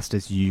as fast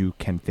as you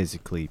can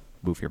physically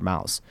move your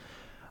mouse.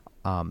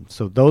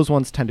 So those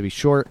ones tend to be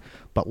short,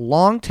 but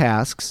long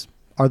tasks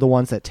are the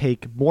ones that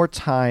take more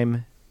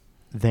time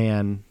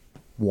than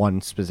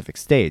one specific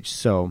stage.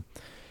 So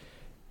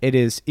it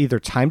is either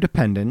time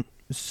dependent.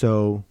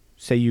 So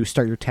say you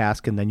start your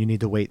task and then you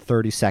need to wait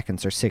 30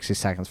 seconds or 60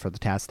 seconds for the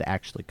task to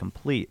actually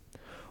complete.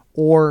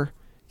 Or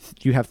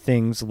you have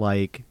things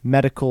like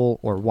medical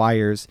or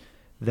wires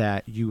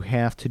that you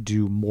have to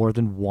do more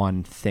than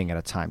one thing at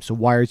a time. So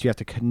wires, you have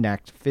to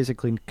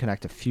physically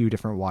connect a few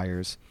different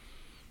wires.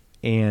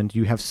 And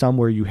you have some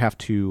where you have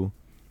to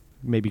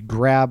maybe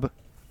grab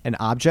an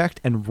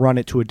object and run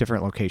it to a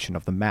different location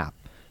of the map.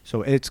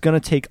 So it's going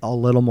to take a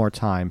little more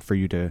time for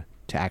you to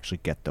actually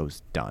get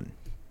those done.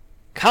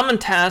 Common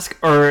task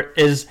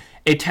is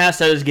a task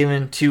that is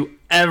given to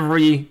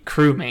every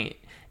crewmate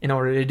in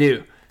order to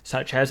do,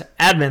 such as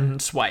admin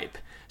swipe.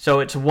 So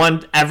it's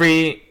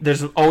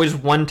there's always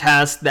one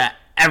task that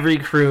every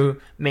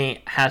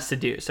crewmate has to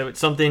do. So it's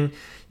something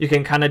you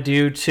can kind of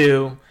do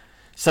to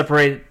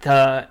separate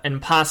the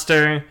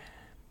imposter,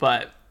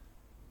 but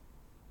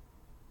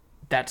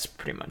that's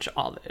pretty much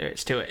all there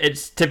is to it.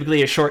 It's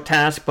typically a short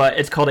task, but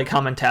it's called a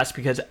common task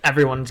because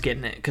everyone's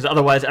getting it. Because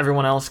otherwise,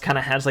 everyone else kind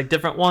of has like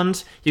different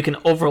ones. You can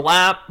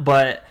overlap,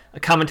 but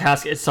a common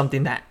task is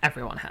something that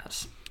everyone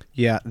has.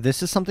 Yeah,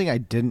 this is something I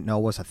didn't know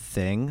was a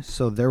thing.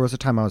 So there was a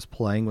time I was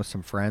playing with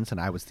some friends and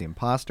I was the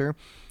imposter.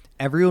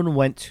 Everyone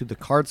went to the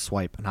card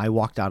swipe and I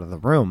walked out of the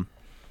room.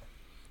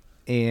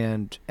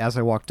 And as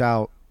I walked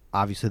out,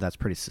 obviously that's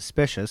pretty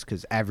suspicious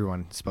because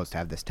everyone's supposed to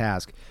have this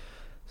task.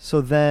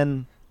 So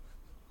then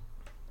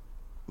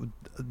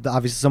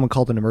obviously someone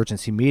called an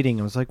emergency meeting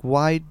and was like,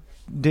 why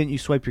didn't you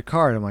swipe your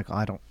card? I'm like,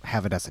 I don't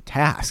have it as a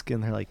task.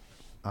 And they're like,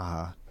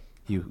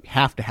 you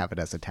have to have it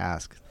as a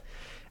task.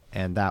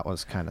 And that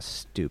was kind of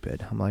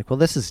stupid. I'm like, well,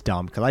 this is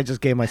dumb because I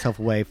just gave myself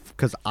away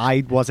because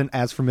I wasn't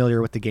as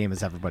familiar with the game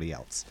as everybody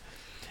else.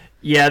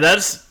 Yeah,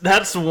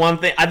 that's one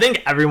thing. I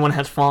think everyone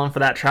has fallen for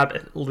that trap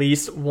at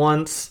least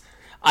once.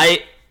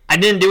 I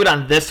didn't do it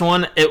on this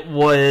one. It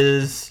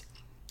was,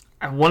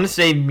 I want to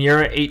say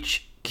Mira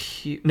HQ.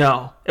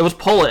 No, it was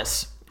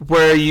Polis,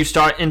 where you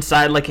start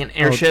inside like an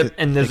airship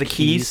and there's the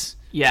keys.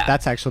 Yeah,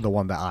 that's actually the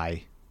one that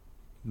I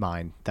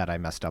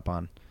messed up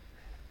on.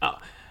 Oh,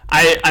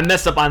 I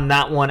messed up on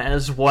that one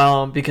as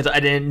well because I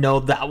didn't know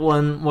that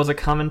one was a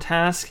common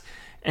task,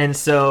 and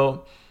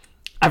so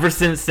ever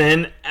since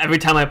then, every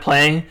time I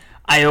play,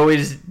 I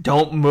always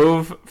don't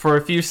move for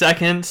a few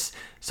seconds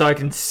so I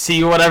can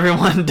see what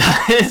everyone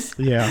does.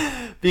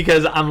 Yeah,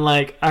 because I'm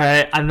like, all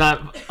right, I'm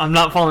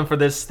not falling for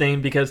this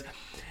thing because.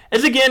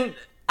 As again,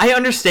 I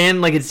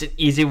understand like it's an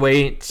easy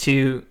way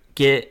to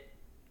get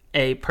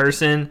a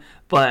person,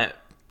 but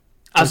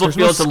I also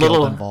feel it's a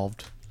little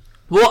involved.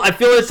 Well, I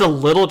feel it's a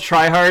little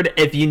try hard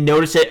if you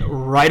notice it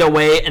right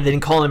away and then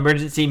call an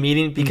emergency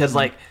meeting because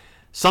like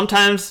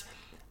sometimes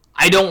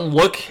I don't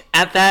look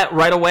at that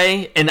right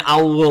away and I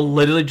will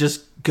literally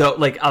just go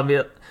like I'll be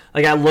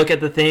like I look at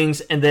the things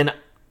and then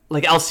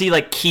like I'll see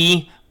like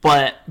key,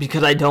 but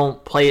because I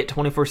don't play it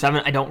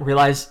 24/7, I don't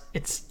realize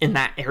it's in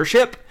that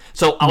airship.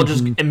 So I'll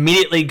just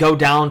immediately go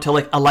down to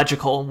like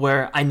electrical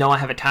where I know I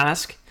have a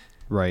task.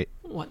 Right.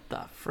 What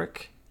the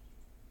frick?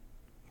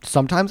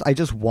 Sometimes I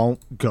just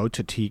won't go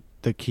to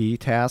the key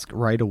task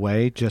right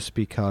away just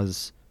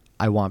because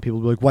I want people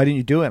to be like, why didn't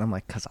you do it? And I'm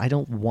like, because I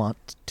don't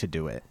want to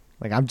do it.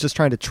 Like, I'm just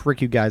trying to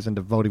trick you guys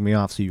into voting me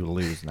off so you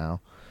lose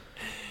now.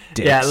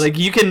 Dicks. Yeah, like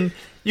you can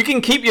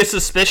keep your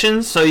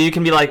suspicions so you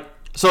can be like,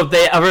 so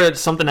if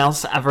something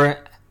else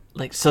ever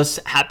like sus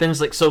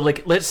happens, like, so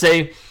like, let's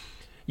say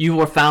you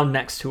were found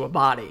next to a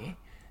body,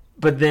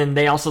 but then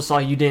they also saw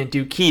you didn't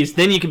do keys.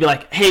 Then you could be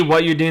like, hey, why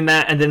are you doing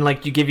that? And then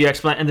like you give your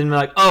explanation, and then they're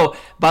like, oh,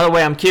 by the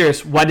way, I'm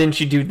curious, why didn't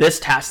you do this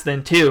task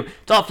then too?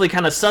 It's awfully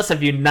kind of sus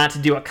of you not to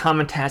do a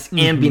common task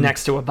and be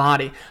next to a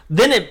body.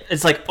 Then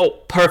it's like,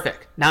 oh,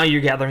 perfect. Now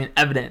you're gathering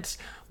evidence.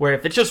 Where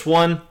if it's just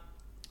one,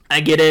 I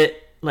get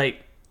it.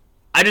 Like,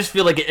 I just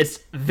feel like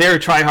it's very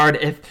try hard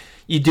if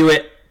you do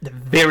it the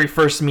very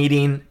first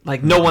meeting,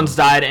 like no one's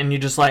died, and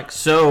you're just like,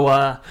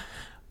 so,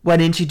 why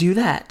didn't you do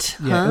that?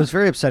 Yeah, It was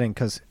very upsetting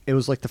because it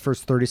was like the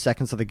first 30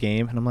 seconds of the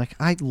game, and I'm like,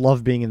 I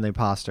love being in the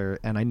imposter,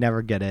 and I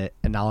never get it,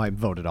 and now I'm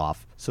voted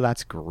off. So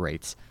that's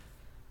great.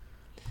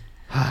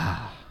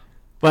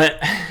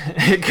 But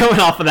going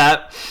off of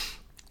that,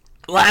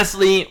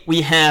 lastly,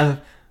 we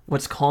have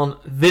what's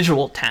called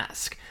visual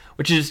task,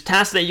 which is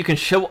tasks that you can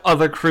show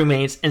other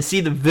crewmates and see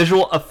the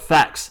visual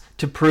effects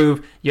to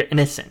prove your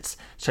innocence,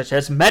 such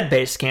as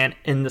medbay scan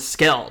in the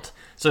Skeld.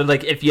 So,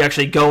 like, if you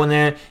actually go in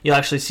there, you'll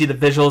actually see the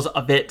visuals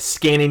of it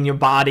scanning your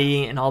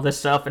body and all this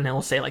stuff, and it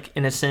will say, like,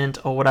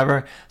 innocent or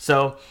whatever.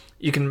 So,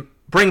 you can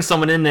bring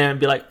someone in there and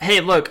be like, hey,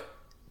 look,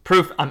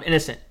 proof I'm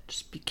innocent.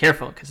 Just be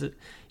careful, because you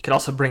could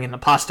also bring an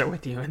imposter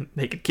with you, and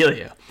they could kill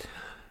you.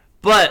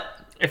 But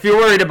if you're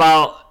worried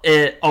about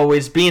it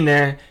always being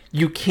there,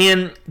 you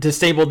can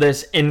disable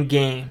this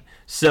in-game.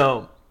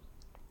 So,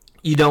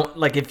 you don't,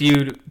 like, if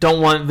you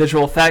don't want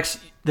visual effects,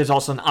 there's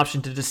also an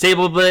option to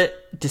disable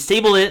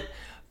it.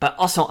 But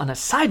also, on a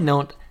side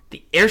note,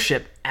 the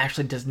airship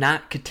actually does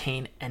not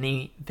contain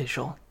any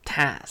visual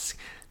tasks.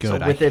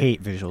 Good. So I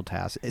hate visual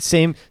tasks.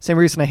 Same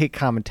reason I hate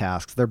common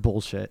tasks. They're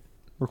bullshit.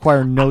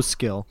 Require no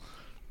skill.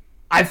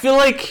 I feel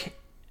like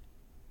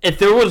if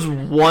there was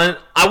one,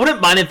 I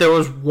wouldn't mind if there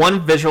was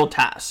one visual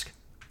task,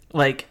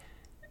 like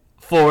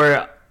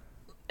for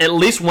at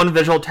least one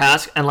visual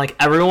task, and like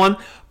everyone,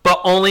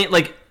 but only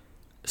like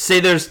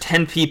say there's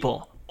 10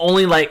 people,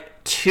 only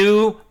like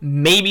 2,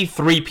 maybe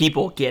 3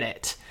 people get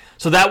it.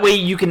 So that way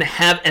you can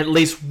have at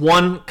least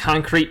one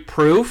concrete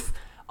proof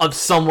of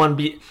someone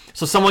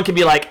so someone can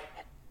be like,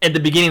 at the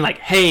beginning, like,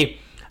 hey,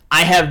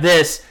 I have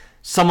this,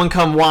 someone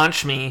come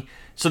watch me,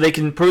 so they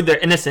can prove their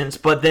innocence.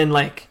 But then,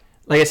 like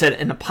I said,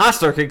 an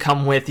imposter could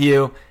come with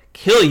you,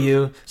 kill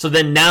you, so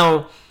then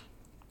now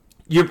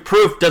your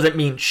proof doesn't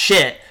mean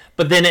shit.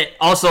 But then it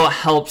also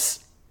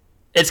helps.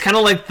 It's kind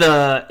of like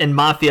in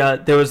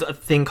Mafia, there was a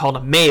thing called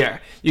a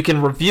mayor. You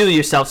can reveal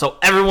yourself so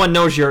everyone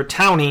knows you're a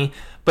townie,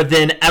 but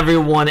then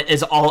everyone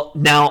is all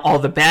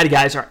the bad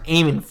guys are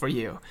aiming for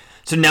you.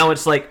 So now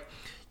it's like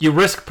you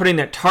risk putting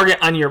a target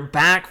on your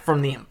back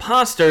from the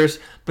imposters,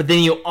 but then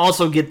you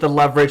also get the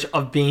leverage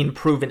of being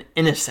proven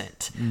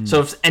innocent.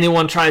 So if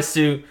anyone tries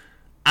to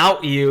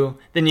out you,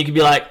 then you could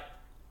be like,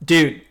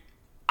 dude,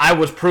 I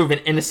was proven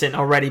innocent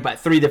already by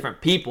 3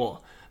 different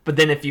people. But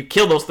then if you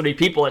kill those 3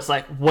 people, it's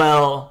like,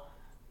 well,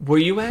 were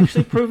you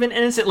actually proven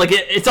innocent? Like,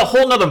 it's a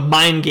whole nother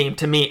mind game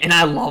to me, and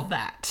I love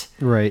that.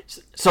 Right.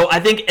 So I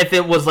think if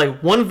it was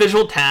like one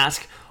visual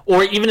task,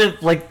 or even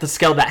if like the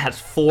scale that has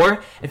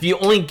 4, if you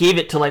only gave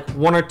it to like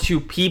 1 or 2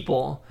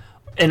 people,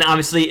 and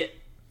obviously,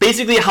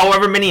 basically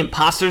however many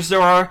imposters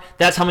there are,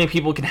 that's how many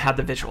people can have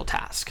the visual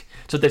task.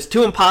 So if there's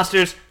 2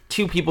 imposters,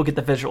 2 people get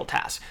the visual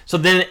task. So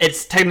then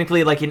it's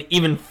technically like an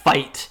even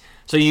fight.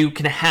 So you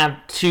can have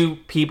 2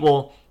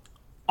 people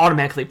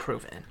automatically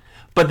proven.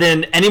 But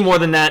then any more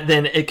than that,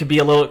 then it could be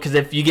a little, because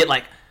if you get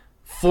like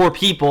 4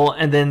 people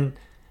and then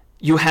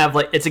you have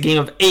like, it's a game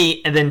of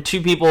 8 and then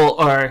 2 people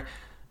are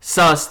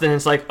sus, then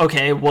it's like,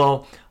 okay,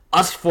 well,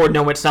 us 4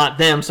 know it's not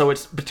them, so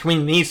it's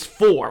between these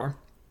 4.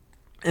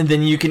 And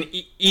then you can,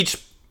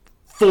 each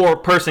 4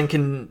 person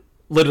can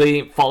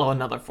literally follow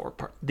another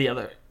 4, the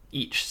other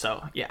each.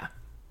 So, yeah.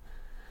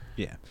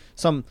 Yeah.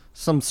 Some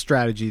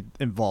strategy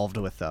involved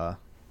with the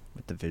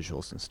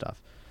visuals and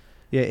stuff.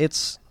 Yeah,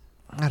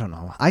 I don't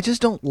know. I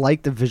just don't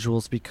like the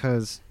visuals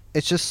because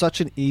it's just such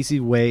an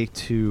easy way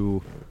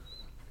to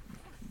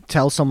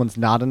tell someone's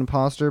not an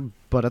imposter,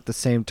 but at the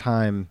same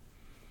time,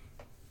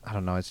 I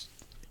don't know,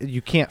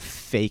 you can't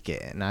fake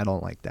it, and I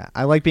don't like that.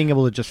 I like being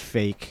able to just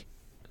fake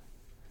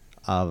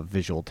a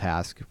visual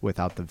task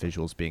without the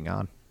visuals being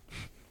on.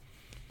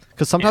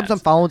 Because sometimes I'm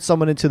following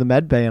someone into the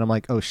med bay, and I'm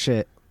like, oh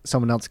shit,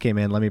 someone else came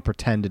in, let me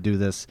pretend to do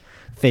this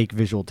fake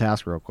visual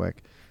task real quick.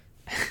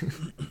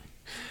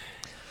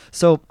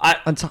 So,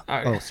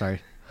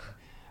 sorry.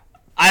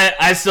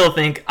 I still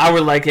think I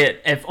would like it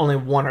if only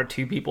 1 or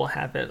 2 people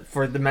have it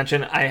for the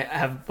mention I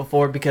have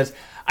before, because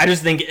I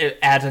just think it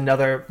adds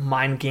another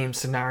mind game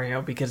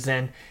scenario, because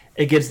then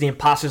it gives the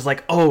imposters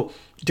like, oh,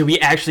 do we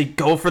actually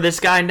go for this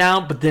guy now?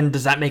 But then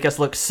does that make us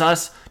look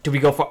sus? Do we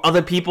go for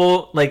other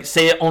people? Like,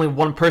 say only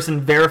 1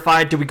 person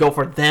verified, do we go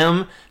for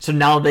them? So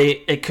now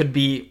it could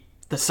be,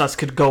 the sus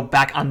could go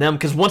back on them,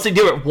 because once they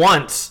do it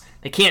once,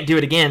 they can't do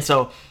it again.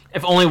 So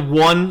if only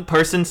 1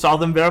 person saw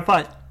them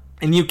verified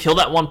and you kill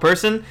that 1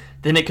 person,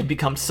 then it could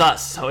become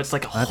sus. So it's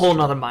like a whole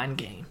nother mind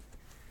game.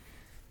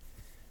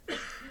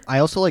 I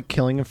also like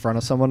killing in front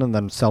of someone and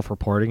then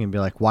self-reporting and be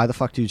like, why the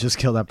fuck do you just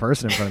kill that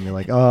person in front of me?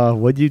 Like,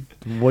 what'd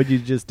you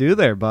just do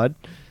there, bud?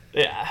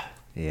 Yeah.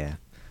 Yeah.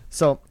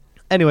 So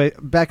anyway,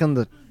 back on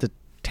the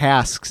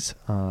tasks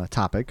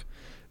topic,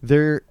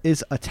 there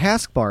is a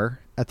taskbar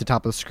at the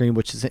top of the screen,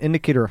 which is an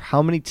indicator of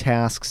how many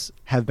tasks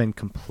have been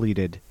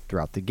completed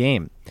throughout the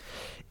game.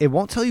 It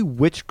won't tell you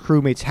which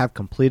crewmates have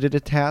completed a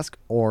task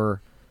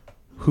or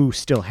who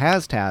still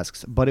has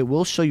tasks, but it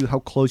will show you how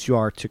close you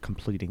are to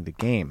completing the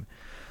game.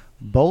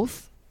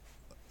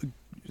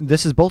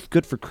 This is both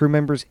good for crew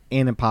members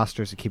and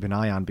imposters to keep an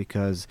eye on,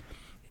 because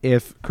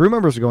if crew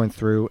members are going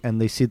through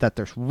and they see that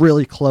they're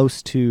really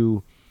close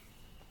to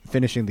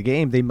finishing the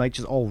game, they might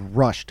just all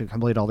rush to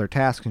complete all their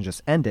tasks and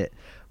just end it.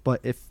 But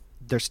if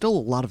there's still a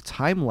lot of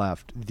time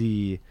left,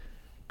 the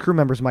crew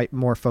members might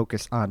more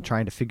focus on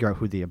trying to figure out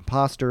who the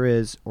imposter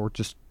is, or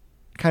just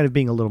kind of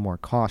being a little more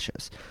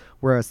cautious.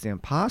 Whereas the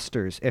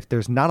imposters, if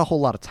there's not a whole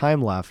lot of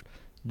time left,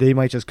 they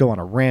might just go on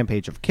a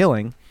rampage of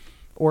killing.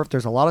 Or if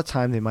there's a lot of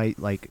time, they might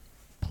like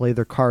play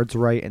their cards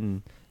right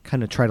and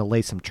kind of try to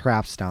lay some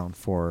traps down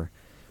for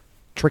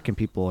tricking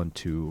people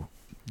into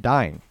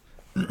dying.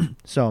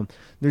 So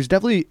there's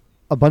definitely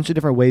a bunch of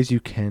different ways you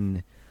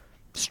can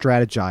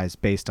strategize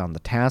based on the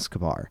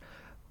taskbar.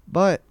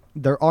 But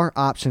there are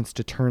options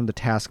to turn the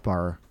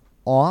taskbar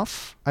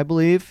off, I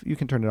believe. You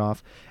can turn it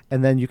off.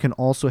 And then you can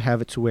also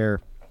have it to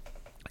where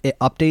it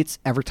updates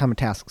every time a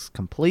task's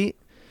complete.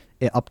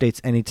 It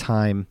updates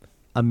anytime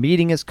a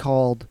meeting is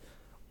called,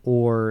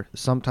 or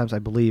sometimes I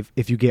believe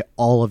if you get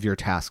all of your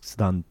tasks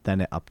done, then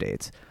it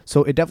updates.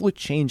 So it definitely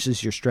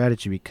changes your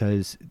strategy,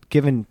 because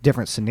given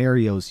different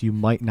scenarios, you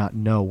might not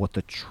know what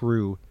the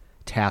true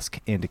task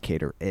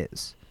indicator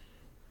is.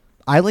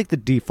 I like the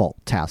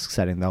default task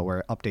setting, though, where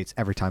it updates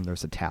every time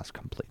there's a task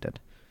completed.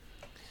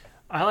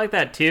 I like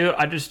that too.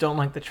 I just don't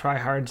like the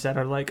tryhards that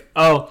are like,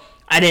 oh,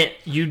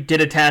 you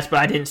did a task, but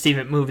I didn't see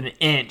it move an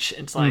inch.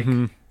 It's like,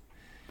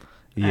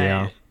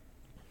 yeah.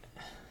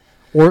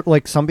 Or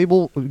like some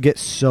people get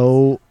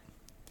so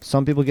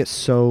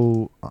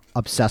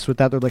obsessed with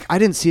that. They're like, I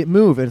didn't see it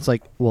move. And it's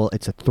like, well,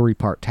 it's a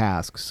 3-part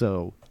task.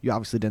 So you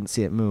obviously didn't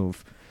see it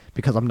move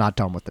because I'm not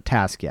done with the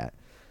task yet.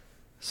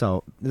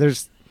 So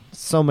there's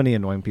So many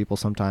annoying people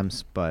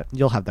sometimes, but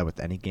you'll have that with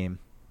any game.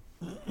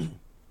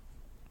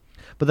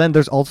 But then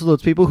there's also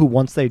those people who,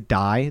 once they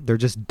die, they're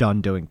just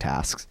done doing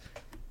tasks.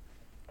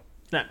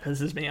 That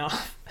pisses me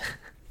off.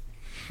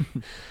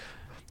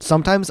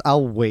 Sometimes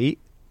I'll wait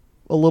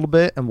a little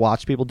bit and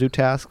watch people do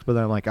tasks, but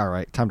then I'm like, all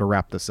right, time to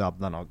wrap this up,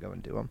 then I'll go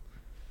and do them.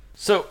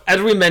 So,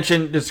 as we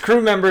mentioned, there's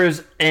crew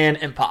members and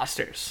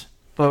imposters.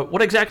 But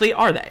what exactly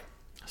are they?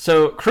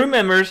 So, crew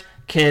members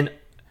can,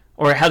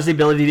 or has the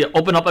ability to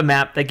open up a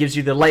map that gives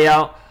you the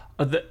layout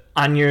of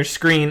on your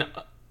screen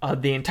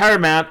of the entire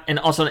map, and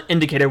also an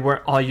indicator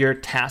where all your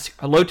tasks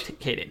are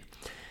located.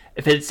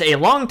 If it's a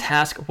long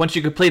task, once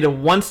you completed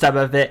one step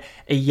of it,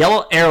 a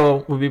yellow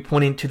arrow will be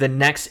pointing to the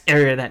next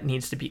area that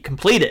needs to be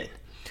completed.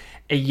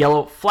 A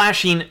yellow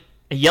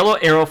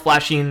arrow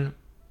flashing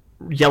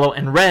yellow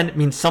and red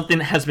means something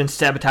has been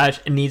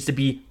sabotaged and needs to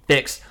be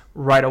fixed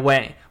right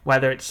away,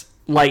 whether it's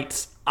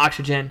lights,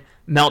 oxygen,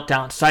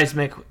 meltdown,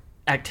 seismic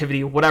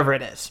activity, whatever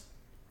it is.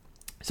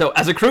 So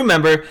as a crew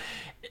member,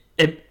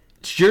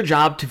 it's your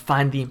job to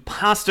find the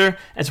imposter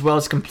as well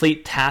as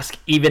complete tasks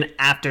even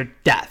after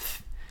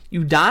death.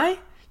 You die?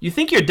 You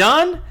think you're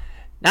done?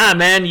 Nah,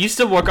 man, you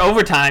still work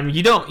overtime.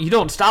 You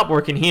don't stop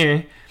working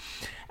here.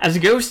 As a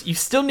ghost, you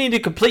still need to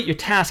complete your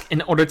task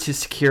in order to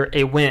secure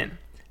a win.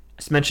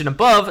 As mentioned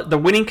above, the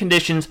winning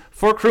conditions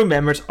for crew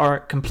members are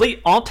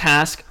complete all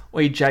tasks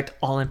or eject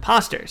all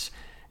imposters.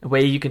 A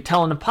way you can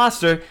tell an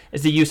imposter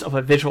is the use of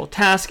a visual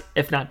task,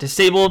 if not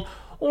disabled,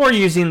 or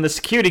using the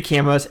security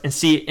cameras and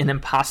see an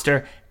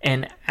imposter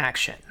in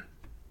action.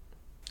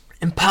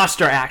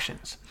 Imposter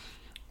actions.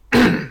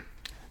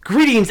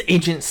 Greetings,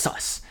 Agent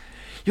Sus.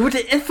 You are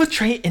to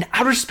infiltrate an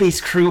outer space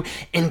crew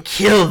and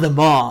kill them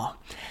all.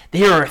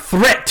 They are a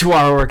threat to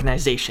our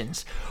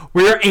organizations.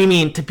 We are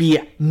aiming to be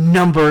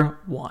number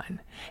one.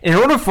 In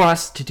order for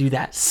us to do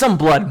that, some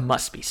blood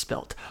must be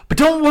spilt. But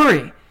don't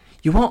worry,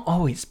 you won't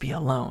always be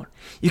alone.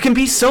 You can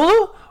be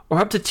solo, or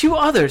up to 2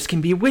 others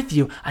can be with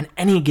you on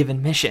any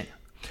given mission.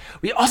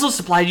 We also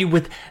supplied you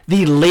with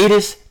the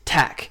latest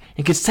tech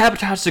and can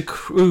sabotage the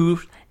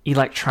crew's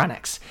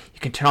electronics. You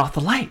can turn off the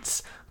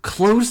lights,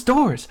 close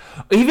doors,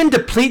 or even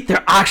deplete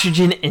their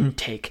oxygen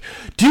intake.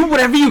 Do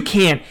whatever you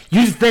can.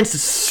 Use vents to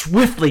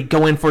swiftly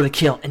go in for the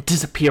kill and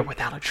disappear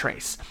without a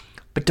trace.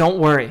 But don't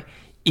worry,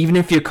 even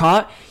if you're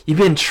caught, you've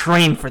been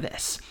trained for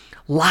this.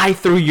 Lie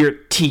through your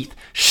teeth.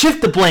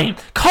 Shift the blame.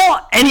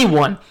 Call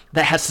anyone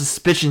that has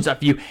suspicions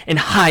of you and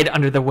hide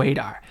under the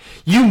radar.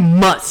 You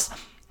must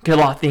kill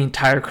off the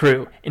entire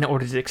crew in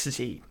order to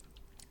succeed.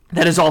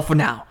 That is all for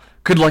now.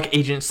 Good luck,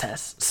 Agent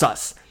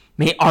Sus.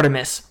 May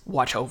Artemis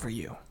watch over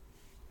you.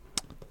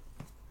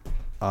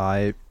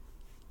 I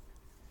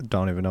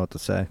don't even know what to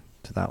say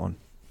to that one.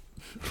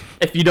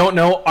 If you don't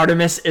know,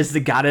 Artemis is the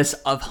goddess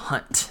of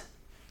hunt.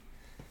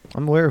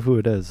 I'm aware of who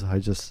it is.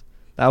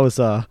 That was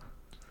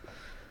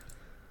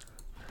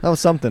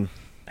something.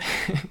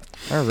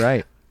 All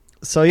right.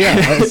 So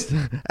yeah,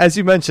 as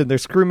you mentioned,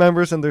 there's crew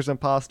members and there's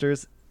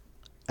imposters.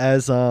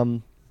 As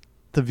the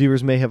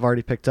viewers may have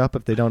already picked up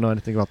if they don't know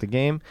anything about the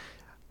game,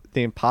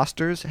 the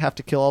imposters have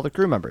to kill all the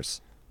crew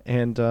members.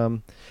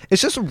 And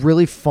it's just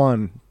really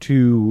fun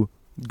to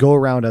go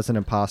around as an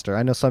imposter.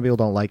 I know some people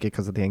don't like it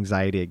because of the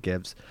anxiety it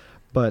gives,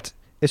 but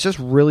it's just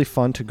really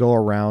fun to go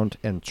around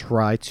and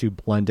try to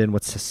blend in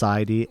with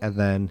society, and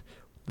then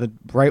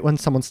right when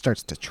someone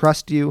starts to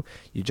trust you,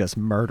 you just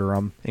murder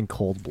them in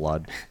cold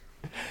blood.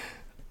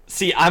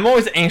 See, I'm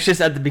always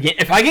anxious at the beginning.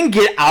 If I can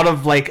get out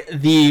of like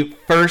the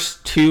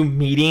first 2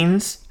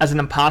 meetings as an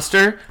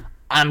imposter,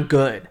 I'm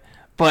good.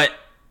 But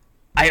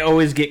I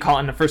always get caught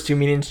in the first 2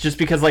 meetings just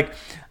because like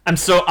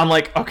I'm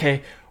like,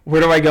 okay,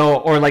 where do I go?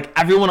 Or like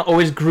everyone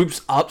always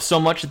groups up so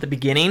much at the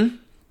beginning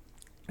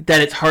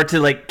that it's hard to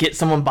like get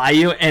someone by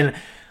you. And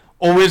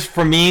always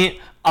for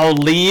me, I'll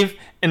leave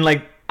and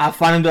like I'll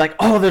finally be like,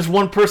 oh, there's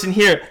one person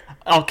here.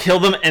 I'll kill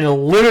them, and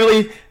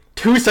literally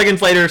 2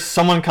 seconds later,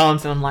 someone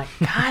comes, and I'm like,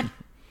 God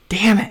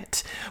damn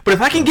it. But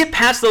if I can get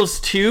past those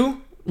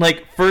 2,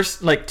 like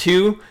first like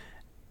 2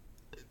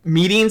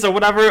 meetings or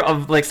whatever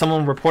of like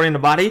someone reporting the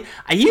body,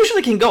 I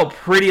usually can go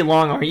pretty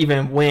long or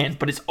even win.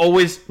 But it's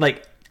always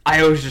like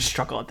I always just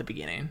struggle at the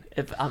beginning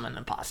if I'm an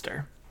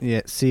imposter.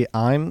 Yeah, see,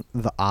 I'm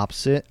the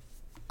opposite.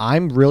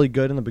 I'm really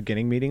good in the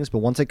beginning meetings, but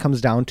once it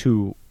comes down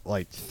to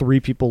like 3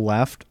 people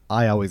left,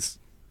 they always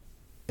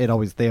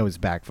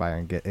backfire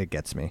and it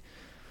gets me.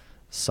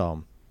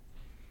 So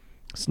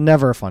it's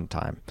never a fun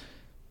time.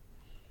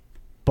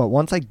 But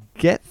once I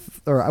get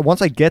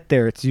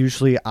there, it's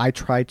usually I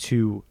try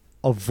to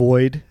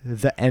avoid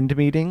the end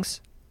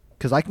meetings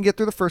because I can get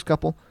through the first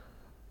couple,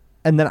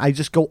 and then I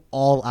just go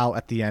all out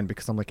at the end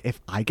because I'm like, if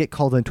I get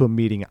called into a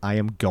meeting, I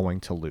am going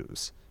to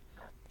lose.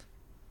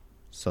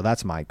 So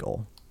that's my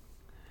goal.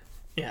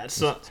 Yeah,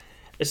 so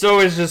it's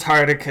always just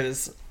harder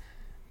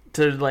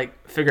to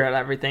like figure out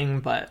everything,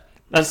 but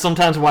that's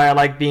sometimes why I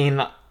like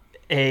being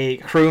a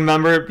crew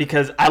member,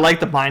 because I like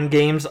the mind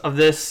games of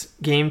this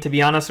game, to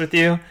be honest with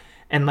you,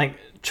 and like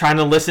trying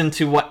to listen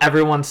to what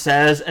everyone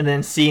says and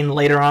then seeing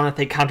later on that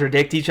they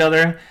contradict each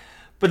other.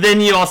 But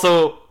then you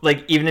also,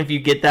 like, even if you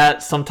get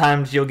that,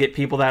 sometimes you'll get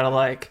people that are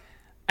like,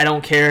 I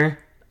don't care.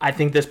 I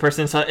think this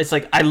person. So it's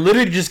like, I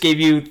literally just gave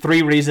you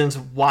 3 reasons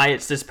why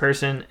it's this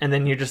person. And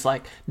then you're just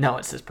like, no,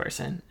 it's this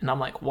person. And I'm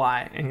like,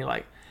 why? And you're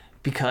like,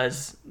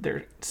 because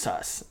they're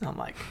sus. And I'm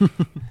like,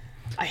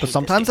 I hate But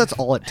sometimes this game. that's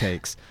all it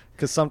takes.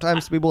 Because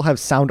sometimes people have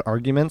sound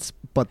arguments,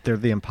 but they're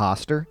the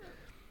imposter.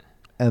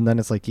 And then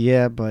it's like,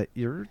 yeah, but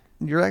you're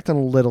acting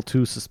a little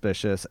too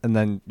suspicious. And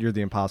then you're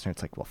the imposter. And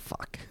it's like, well,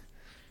 fuck.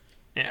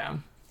 Yeah.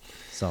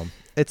 So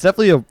it's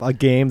definitely a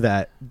game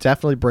that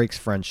definitely breaks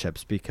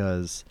friendships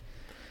because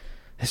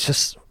it's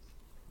just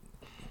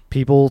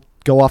people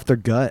go off their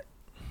gut.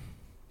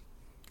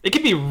 It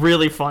can be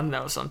really fun,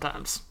 though,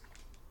 sometimes.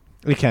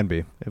 It can be.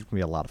 It can be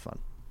a lot of fun.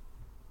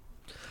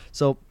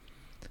 So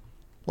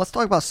let's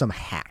talk about some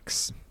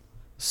hacks.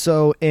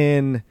 So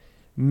in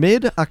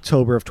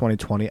mid-October of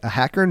 2020, a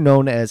hacker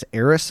known as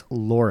Eris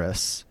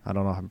Loris, I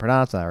don't know if I'm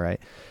pronouncing that right,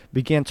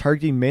 began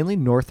targeting mainly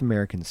North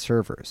American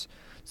servers.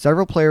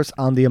 Several players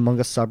on the Among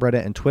Us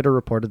subreddit and Twitter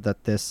reported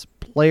that this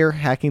player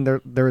hacking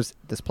their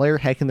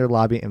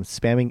lobby and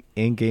spamming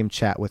in-game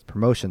chat with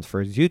promotions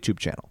for his YouTube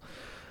channel,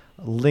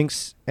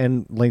 links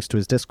to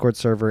his Discord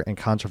server, and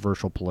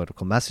controversial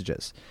political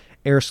messages.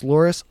 Eris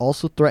Loris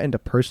also threatened to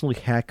personally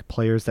hack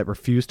players that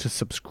refused to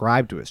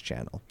subscribe to his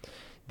channel.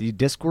 The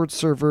Discord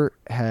server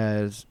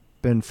has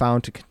been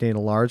found to contain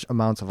large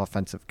amounts of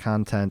offensive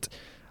content,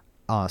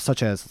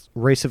 such as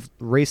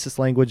racist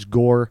language,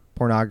 gore,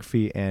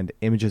 pornography, and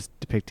images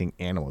depicting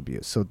animal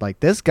abuse. So,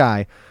 like, this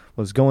guy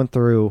was going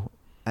through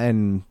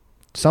and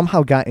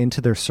somehow got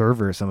into their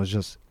servers and was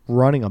just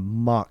running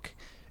amok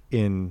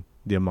in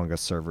the Among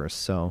Us servers.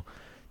 So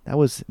that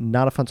was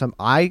not a fun time.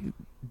 I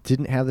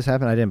didn't have this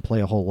happen. I didn't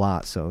play a whole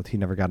lot, so he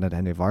never got into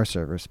any of our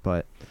servers.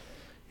 But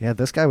yeah,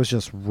 this guy was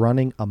just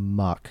running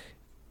amok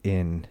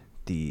in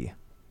the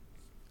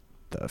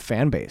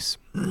fan base.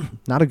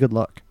 Not a good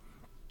look.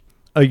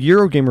 A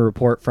Eurogamer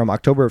report from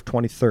October of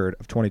 23rd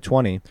of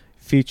 2020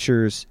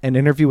 features an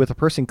interview with a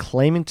person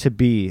claiming to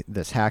be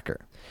this hacker.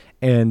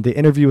 And the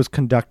interview was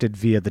conducted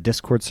via the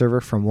Discord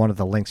server from one of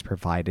the links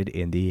provided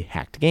in the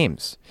hacked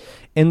games.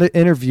 In the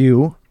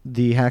interview,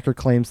 the hacker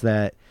claims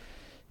that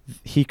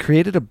he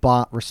created a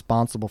bot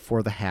responsible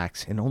for the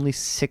hacks in only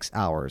 6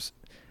 hours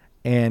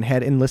and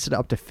had enlisted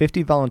up to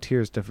 50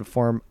 volunteers to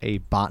form a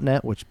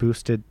botnet which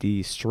boosted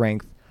the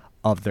strength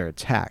of their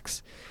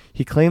attacks.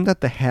 He claimed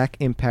that the hack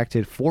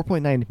impacted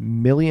 4.9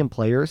 million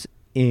players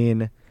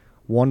in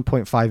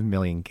 1.5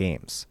 million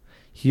games.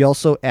 He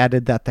also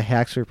added that the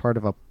hacks were part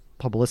of a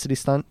publicity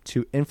stunt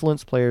to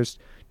influence players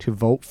to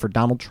vote for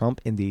Donald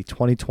Trump in the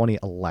 2020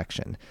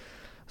 election.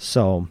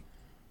 So,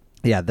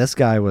 yeah, this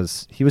guy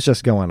was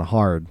just going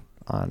hard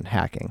on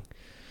hacking.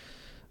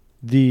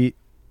 The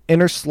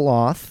Inner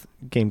Sloth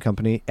game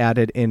company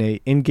added in a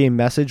in-game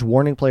message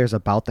warning players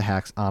about the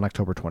hacks on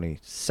October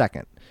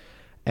 22nd.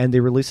 And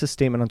they released a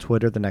statement on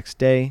Twitter the next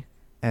day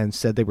and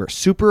said they were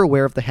super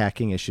aware of the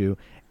hacking issue,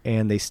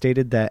 and they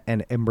stated that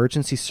an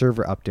emergency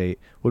server update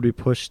would be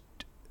pushed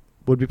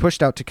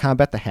out to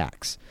combat the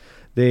hacks.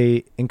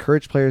 They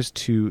encouraged players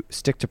to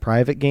stick to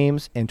private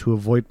games and to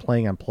avoid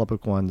playing on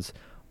public ones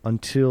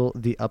until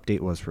the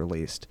update was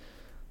released.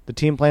 The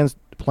team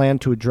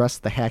planned to address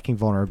the hacking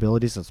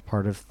vulnerabilities as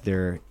part of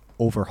their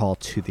overhaul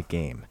to the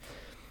game.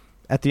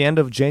 At the end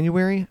of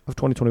January of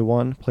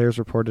 2021, players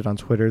reported on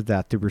Twitter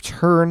that the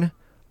return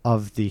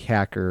of the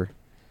hacker,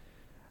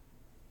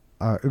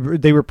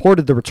 they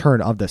reported the return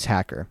of this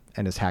hacker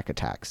and his hack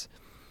attacks,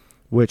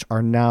 which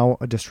are now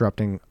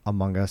distributing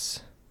Among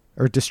Us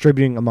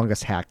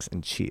hacks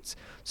and cheats.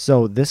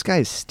 So this guy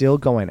is still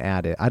going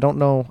at it. I don't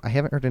know. I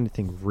haven't heard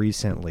anything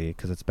recently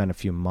because it's been a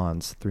few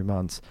months, 3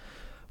 months.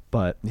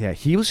 But yeah,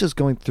 he was just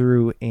going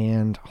through,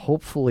 and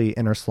hopefully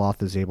Inner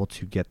Sloth is able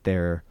to get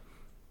their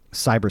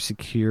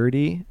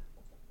cybersecurity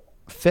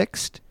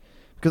fixed.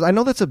 Because I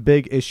know that's a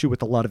big issue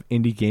with a lot of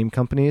indie game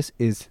companies,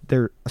 is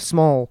they're a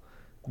small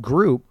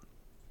group,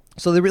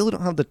 so they really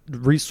don't have the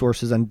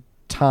resources and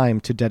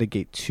time to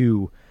dedicate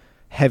to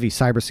heavy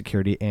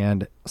cybersecurity,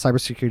 and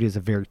cybersecurity is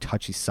a very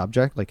touchy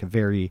subject, like a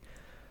very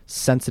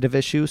sensitive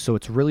issue, so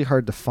it's really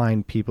hard to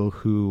find people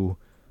who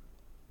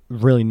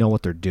really know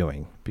what they're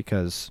doing,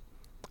 because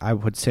I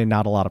would say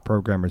not a lot of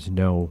programmers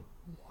know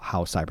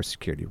how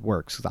cybersecurity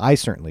works, because I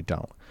certainly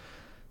don't.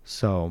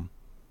 So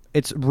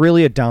it's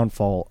really a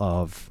downfall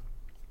of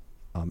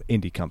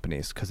indie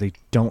companies, because they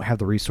don't have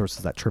the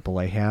resources that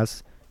AAA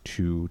has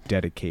to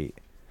dedicate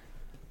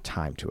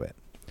time to it.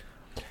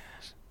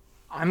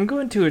 I'm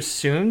going to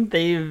assume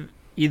they've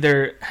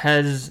either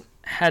has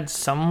had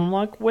some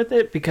luck with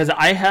it, because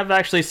I have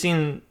actually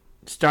seen,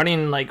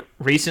 starting like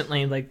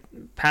recently, like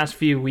past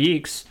few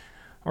weeks,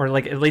 or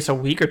like at least a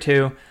week or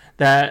two,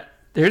 that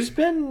there's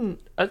been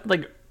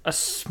a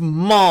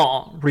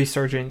small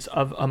resurgence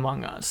of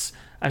Among Us.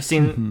 I've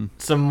seen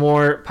some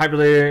more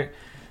popular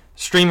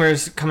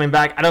streamers coming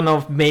back. I don't know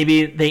if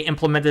maybe they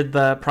implemented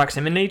the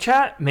proximity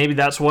chat. Maybe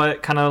that's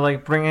what kind of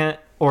like bring it,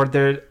 or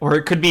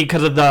it could be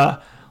because of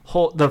the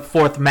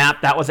 4th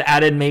map that was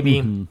added.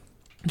 Maybe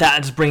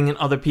that's bringing in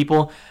other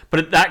people.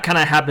 But that kind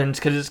of happens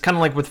because it's kind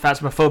of like with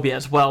Phasmophobia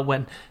as well.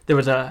 When there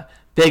was a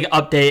big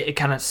update, it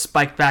kind of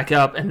spiked back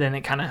up, and then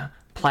it kind of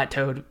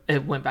plateaued.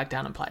 It went back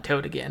down and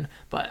plateaued again.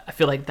 But I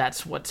feel like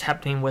that's what's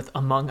happening with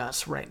Among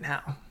Us right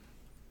now.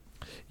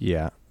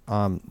 Yeah.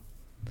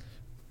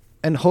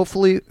 And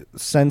hopefully,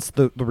 since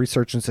the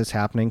resurgence is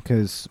happening,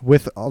 because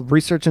with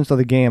resurgence of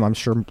the game, I'm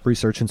sure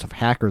resurgence of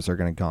hackers are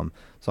going to come.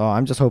 So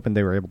I'm just hoping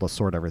they were able to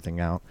sort everything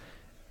out.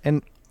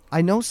 And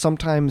I know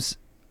sometimes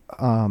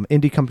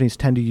indie companies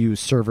tend to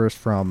use servers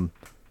from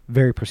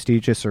very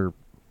prestigious or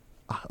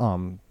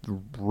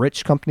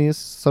rich companies,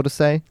 so to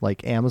say,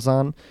 like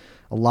Amazon.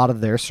 A lot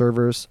of their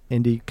servers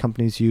indie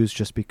companies use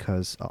just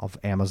because of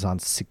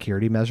Amazon's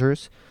security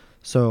measures.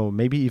 So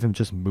maybe even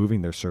just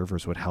moving their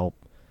servers would help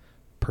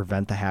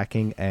prevent the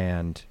hacking,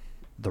 and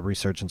the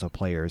resurgence of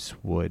players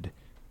would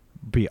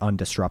be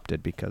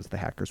undisrupted because the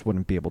hackers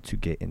wouldn't be able to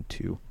get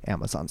into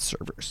Amazon's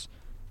servers.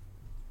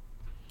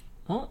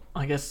 Well,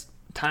 I guess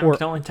time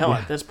can only tell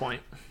at this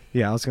point.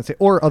 Yeah, I was going to say,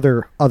 or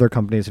other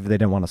companies, if they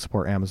didn't want to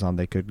support Amazon,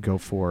 they could go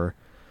for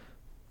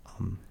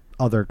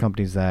other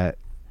companies that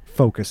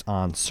focus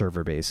on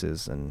server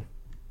bases and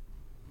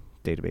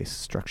database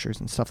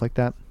structures and stuff like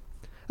that.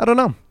 I don't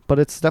know, but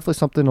it's definitely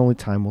something only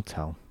time will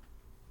tell.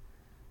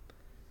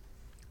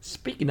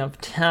 Speaking of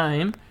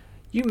time,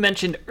 you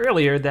mentioned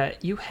earlier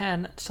that you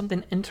had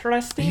something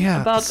interesting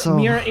about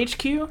Mirror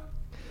HQ?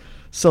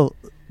 So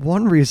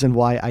one reason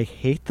why I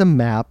hate the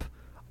map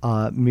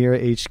Mirror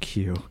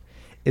HQ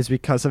is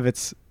because of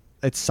its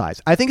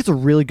size. I think it's a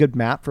really good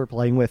map for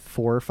playing with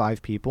 4 or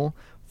 5 people.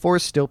 4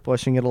 is still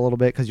pushing it a little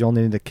bit because you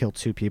only need to kill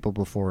 2 people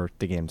before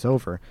the game's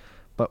over.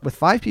 But with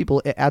 5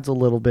 people, it adds a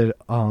little bit,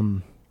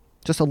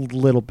 just a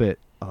little bit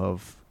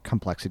of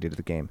complexity to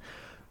the game.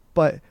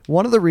 But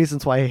one of the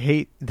reasons why I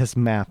hate this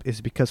map is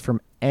because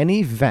from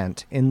any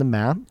vent in the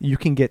map, you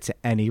can get to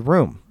any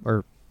room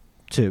or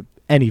to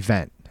any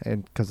vent,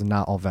 and because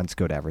not all vents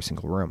go to every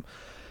single room.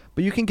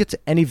 But you can get to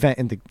any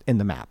vent in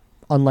the map,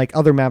 unlike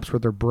other maps where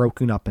they're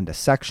broken up into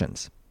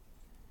sections.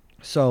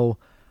 So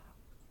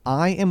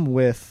I am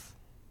with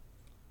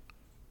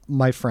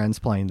my friends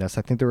playing this.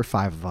 I think there were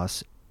 5 of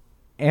us.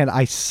 And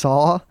I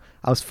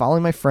was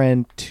following my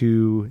friend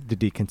to the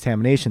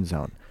decontamination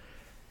zone.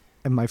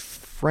 And my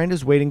friend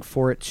is waiting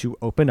for it to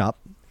open up.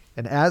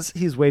 And as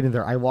he's waiting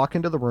there, I walk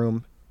into the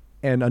room,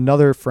 and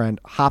another friend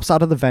hops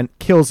out of the vent,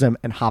 kills him,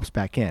 and hops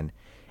back in.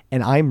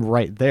 And I'm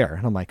right there.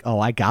 And I'm like, oh,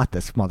 I got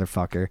this,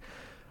 motherfucker.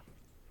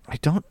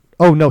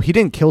 Oh, no, he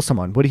didn't kill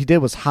someone. What he did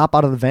was hop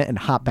out of the vent and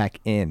hop back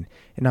in.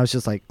 And I was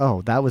just like,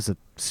 oh, that was a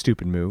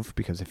stupid move,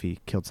 because if he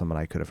killed someone,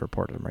 I could have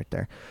reported him right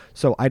there.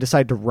 So I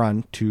decided to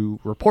run to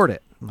report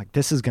it. I'm like,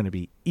 this is going to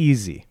be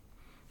easy.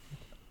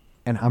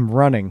 And I'm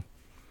running.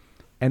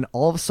 And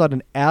all of a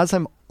sudden, as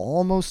I'm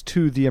almost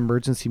to the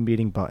emergency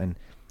meeting button,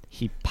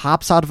 he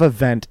pops out of a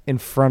vent in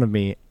front of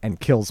me and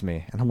kills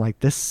me. And I'm like,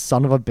 this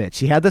son of a bitch.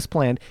 He had this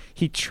planned.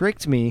 He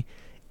tricked me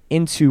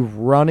into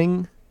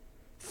running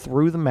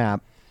through the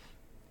map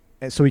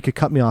so he could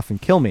cut me off and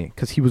kill me,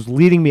 because he was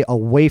leading me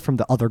away from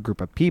the other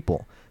group of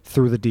people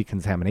through the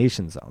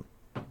decontamination zone.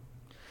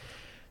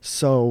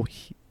 So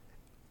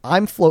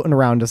I'm floating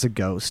around as a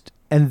ghost,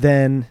 and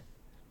then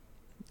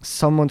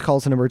someone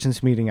calls an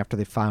emergency meeting after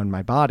they found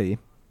my body,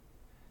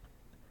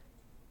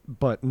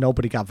 but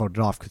nobody got voted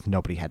off because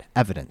nobody had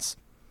evidence.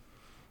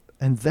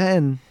 And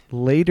then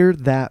later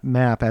that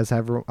map, as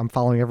I'm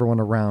following everyone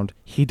around,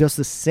 he does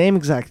the same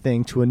exact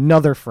thing to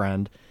another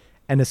friend.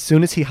 And as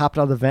soon as he hopped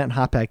out of the vent and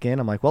hopped back in,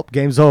 I'm like, well,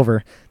 game's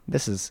over.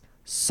 This is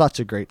such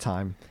a great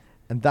time.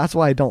 And that's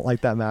why I don't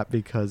like that map,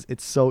 because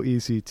it's so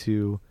easy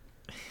to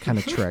kind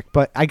of trick.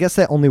 But I guess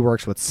that only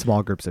works with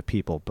small groups of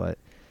people. But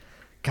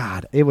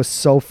God, it was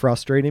so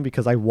frustrating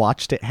because I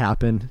watched it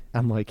happen.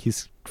 I'm like,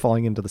 he's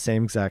falling into the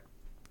same exact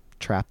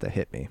trap that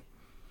hit me.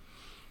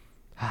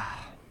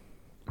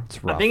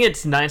 It's rough. I think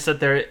it's nice that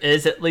there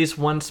is at least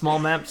one small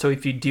map, so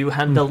if you do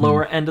have the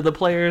lower end of the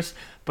players.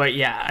 But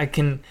yeah,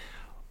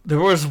 there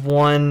was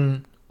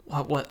one,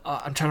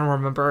 I'm trying to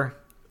remember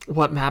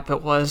what map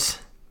it was.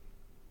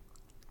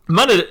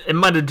 It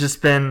might have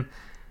just been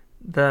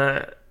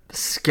the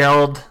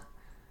Skeld.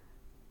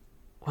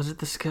 Was it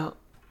the Skeld?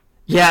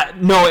 Yeah,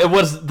 no, it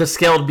was the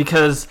Skeld,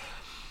 because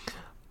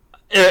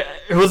it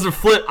was a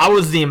flip. I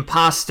was the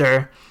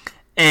imposter,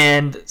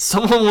 and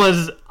someone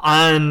was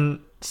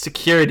on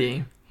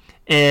security.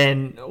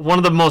 And one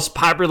of the most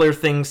popular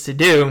things to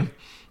do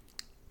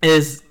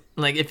is,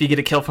 like, if you get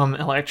a kill from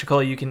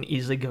electrical, you can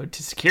easily go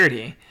to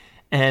security.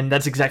 And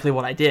that's exactly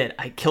what I did.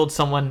 I killed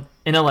someone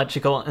in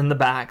electrical in the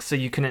back, so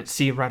you couldn't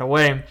see right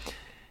away.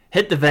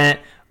 Hit the vent,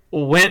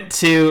 went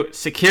to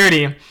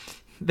security.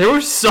 There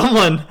was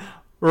someone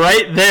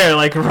right there,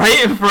 like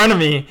right in front of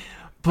me,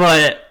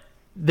 but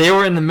they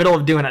were in the middle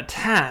of doing a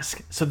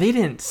task, so they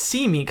didn't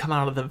see me come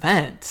out of the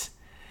vent.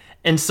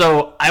 And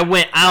so I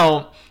went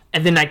out,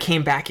 and then I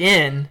came back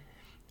in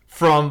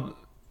from,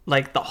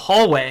 like, the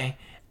hallway,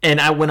 and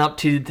I went up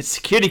to the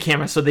security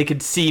camera so they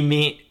could see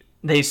me.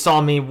 They saw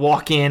me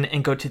walk in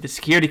and go to the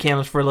security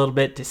cameras for a little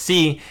bit to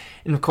see.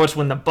 And, of course,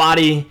 when the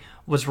body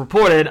was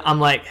reported, I'm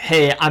like,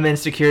 hey, I'm in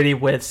security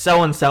with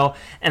so-and-so,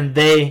 and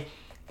they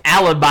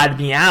alibied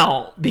me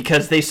out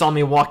because they saw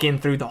me walk in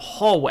through the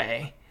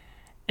hallway,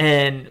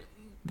 and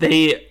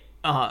they,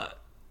 I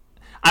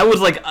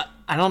was like,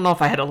 I don't know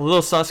if I had a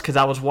little sus because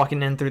I was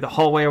walking in through the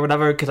hallway or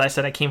whatever, because I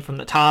said I came from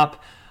the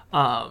top,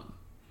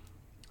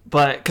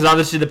 but because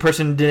obviously the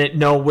person didn't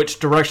know which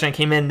direction I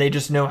came in, they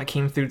just know I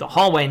came through the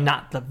hallway,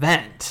 not the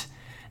vent,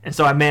 and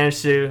so I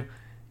managed to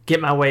get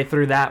my way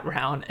through that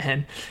round,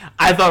 and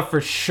I thought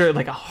for sure,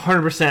 like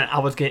 100%, I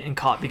was getting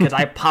caught because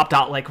I popped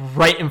out like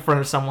right in front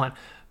of someone,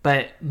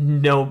 but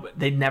no,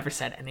 they never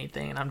said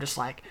anything, and I'm just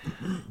like,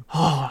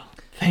 oh,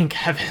 thank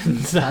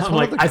heavens! I'm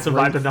like, I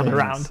survived another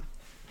round.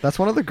 That's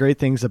one of the great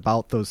things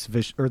about those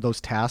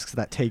those tasks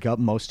that take up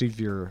most of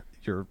your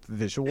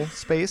visual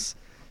space,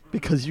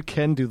 because you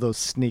can do those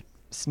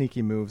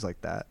sneaky moves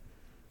like that.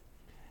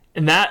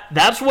 And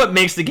that's what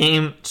makes the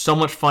game so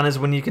much fun, is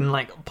when you can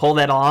like pull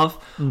that off,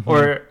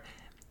 or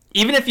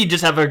even if you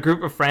just have a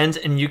group of friends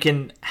and you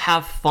can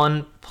have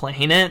fun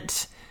playing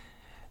it.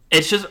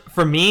 It's just,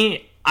 for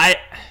me, I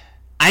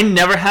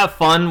never have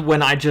fun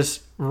when I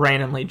just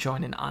randomly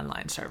join an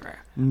online server.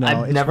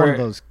 No, it's one of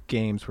those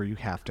games where you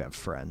have to have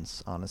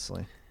friends,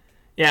 honestly.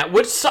 Yeah,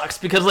 which sucks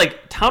because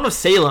like Town of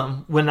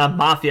Salem, when I'm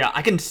Mafia,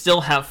 I can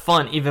still have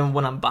fun even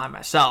when I'm by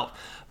myself.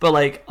 But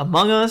like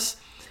Among Us,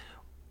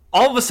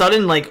 all of a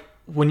sudden, like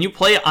when you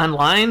play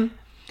online,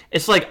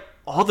 it's like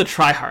all the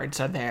tryhards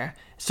are there.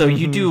 So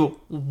you do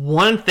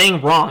one thing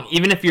wrong,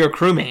 even if you're a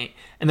crewmate,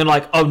 and they're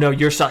like, "Oh no,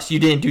 you're sus. You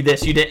didn't do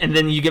this. You didn't," and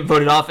then you get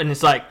voted off, and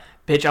it's like,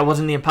 "Bitch, I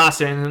wasn't the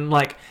imposter." And then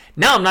like,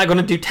 now I'm not going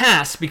to do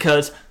tasks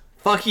because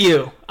fuck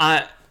you.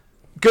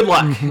 Good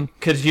luck,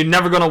 because you're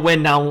never going to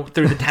win now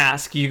through the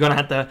task. You're going to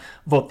have to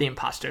vote the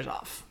imposters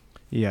off.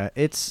 Yeah,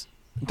 it's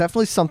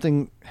definitely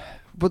something.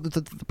 But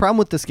the problem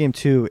with this game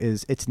too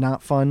is it's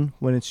not fun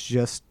when it's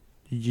just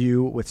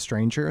you with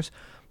strangers.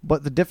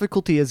 But the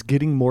difficulty is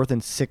getting more than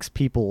 6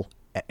 people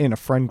in a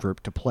friend group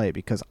to play,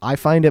 because I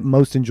find it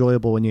most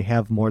enjoyable when you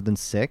have more than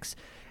 6,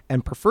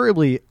 and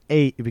preferably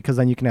 8, because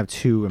then you can have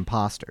 2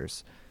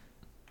 imposters.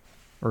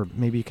 Or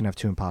maybe you can have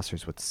 2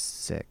 imposters with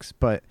 6,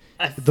 but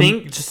I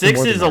think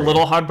 6 is a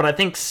little hard, but I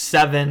think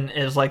 7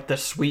 is like the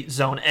sweet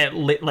zone at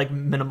like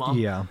minimum.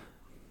 Yeah.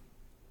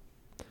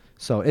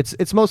 So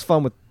it's most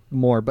fun with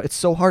more, but it's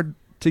so hard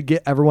to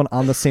get everyone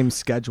on the same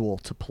schedule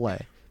to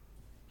play.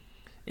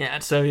 Yeah,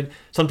 so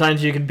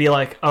sometimes you could be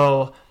like,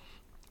 oh,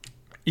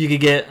 you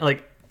could get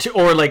like 2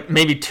 or like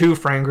maybe 2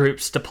 friend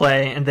groups to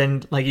play, and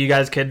then like you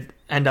guys could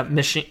end up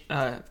meshing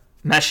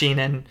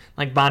and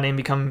like bonding and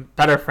become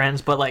better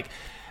friends. But like,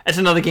 it's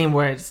another game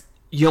where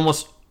you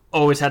almost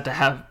always have to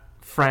have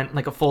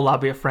like a full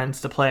lobby of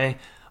friends to play,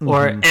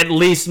 or at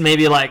least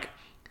maybe like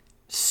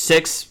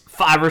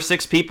 5 or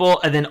 6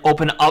 people, and then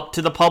open up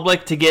to the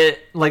public to get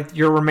like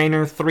your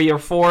remainder 3 or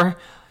 4.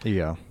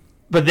 Yeah.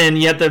 But then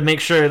you have to make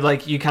sure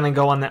like you kind of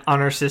go on the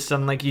honor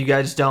system. Like you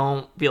guys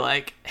don't be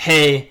like,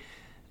 hey,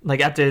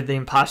 like after the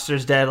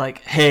imposter's dead, like,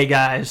 hey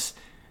guys,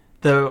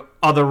 the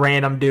other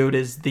random dude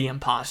is the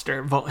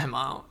imposter. Vote him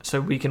out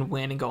so we can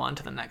win and go on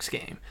to the next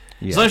game.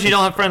 Yeah, as long as you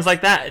don't have friends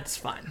like that, it's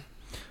fine.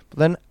 But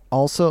then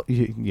also,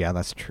 yeah,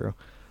 that's true.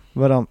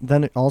 But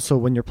then also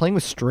when you're playing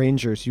with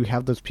strangers, you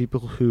have those people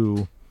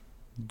who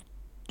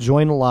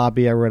join a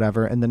lobby or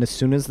whatever, and then as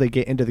soon as they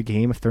get into the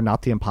game, if they're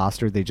not the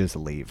imposter, they just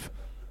leave.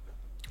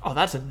 Oh,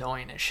 that's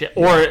annoying as shit.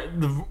 Or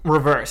the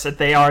reverse, if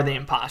they are the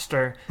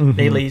imposter,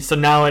 they leave. So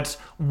now it's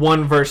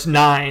 1 versus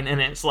 9,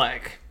 and it's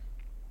like,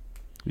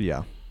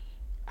 yeah,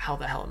 how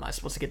the hell am I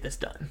supposed to get this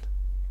done?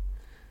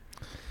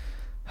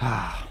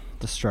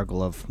 The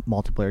struggle of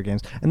multiplayer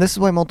games. And this is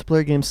why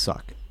multiplayer games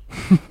suck.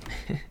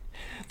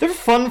 They're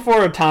fun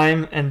for a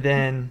time, and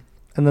then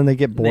they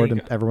get bored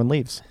and everyone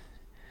leaves.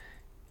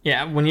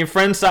 Yeah, when your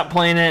friends stop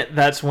playing it,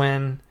 that's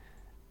when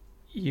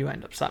you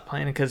end up stop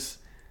playing it. Because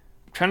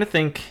I'm trying to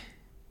think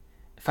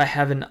if I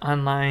have an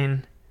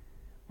online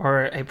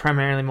or a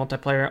primarily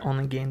multiplayer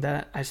only game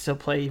that I still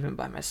play even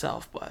by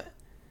myself, but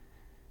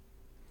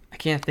I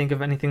can't think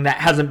of anything that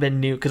hasn't been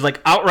new. Because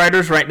like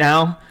Outriders right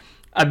now,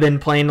 I've been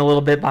playing a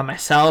little bit by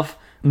myself,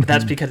 but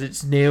that's because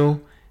it's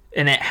new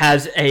and it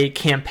has a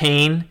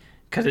campaign,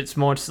 because it's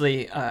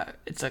mostly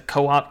it's a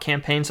co-op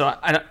campaign, so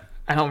I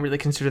don't really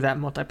consider that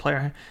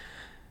multiplayer.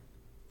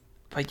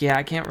 But yeah,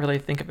 I can't really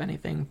think of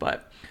anything.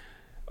 But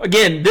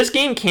again, this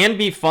game can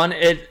be fun.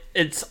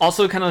 It's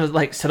also kind of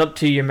like set up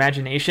to your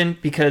imagination,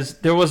 because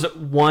there was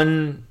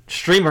one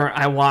streamer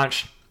I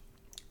watched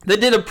that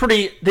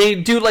they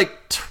do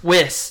like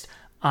twist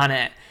on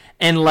it.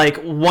 And like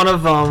one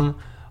of them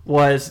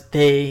was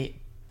I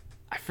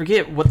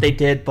forget what they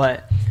did,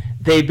 but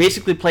they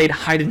basically played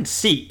hide and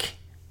seek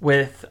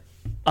with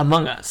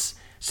Among Us.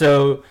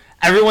 So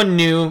everyone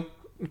knew,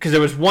 because there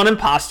was one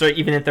imposter,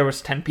 even if there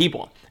was 10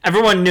 people.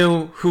 Everyone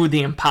knew who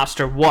the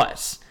imposter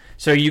was,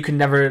 so you could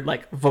never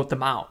like vote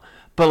them out.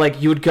 But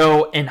like you would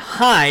go and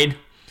hide,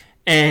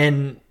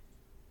 and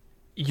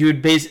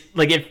you'd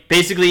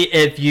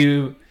if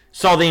you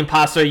saw the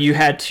imposter, you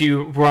had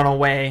to run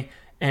away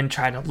and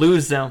try to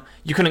lose them,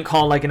 you couldn't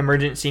call like an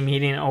emergency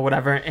meeting or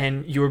whatever,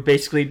 and you were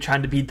basically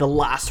trying to be the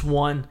last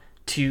one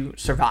to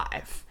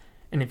survive.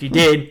 And if you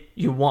did,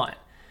 you won.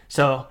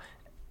 So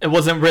it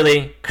wasn't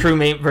really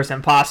crewmate versus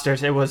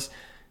imposters. It was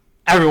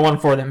everyone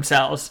for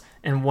themselves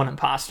and one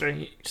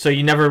imposter. So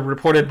you never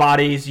reported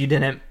bodies. You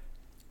didn't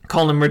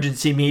call an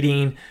emergency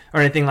meeting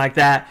or anything like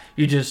that.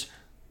 You just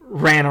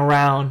ran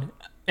around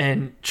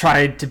and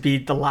tried to be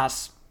the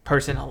last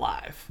person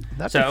alive.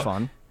 That'd be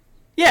fun.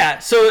 Yeah.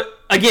 So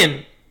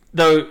again,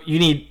 though, you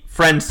need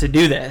friends to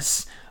do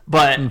this,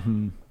 but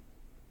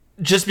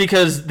just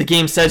because the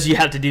game says you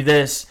have to do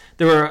this,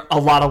 there were a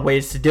lot of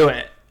ways to do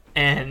it.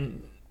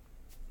 And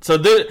so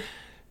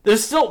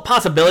there's still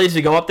possibilities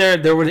to go up there.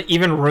 There were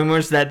even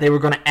rumors that they were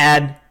going to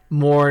add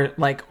more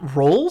like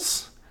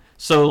roles.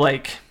 So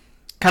like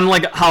kind of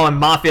like how in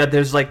Mafia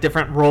there's like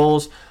different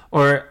roles,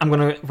 or I'm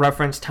going to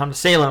reference Town of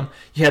Salem.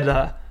 You had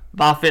the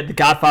Mafia, the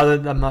Godfather,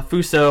 the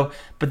Mafuso,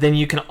 but then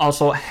you can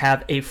also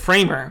have a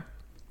framer.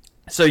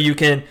 So you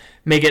can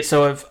make it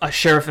so if a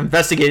sheriff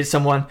investigated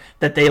someone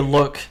that they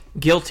look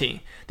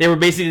guilty. They were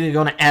basically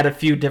going to add a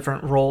few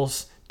different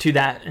roles to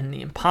that in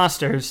the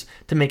imposters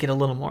to make it a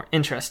little more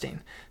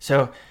interesting.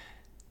 So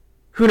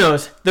who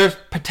knows? There's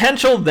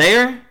potential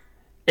there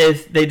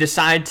if they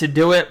decide to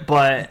do it,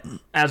 but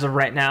as of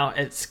right now,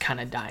 it's kind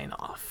of dying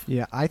off.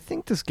 Yeah, I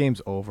think this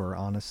game's over,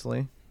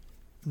 honestly.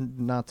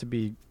 Not to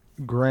be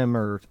grim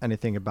or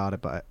anything about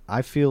it, but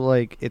I feel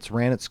like it's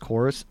ran its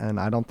course, and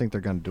I don't think they're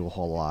going to do a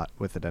whole lot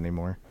with it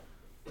anymore.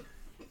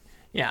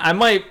 Yeah, I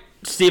might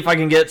see if I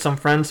can get some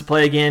friends to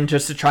play again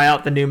just to try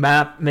out the new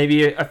map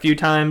maybe a few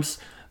times,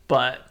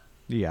 but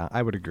yeah,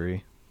 I would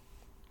agree.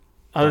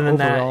 Other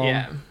than overall, that,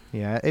 yeah.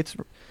 Yeah, it's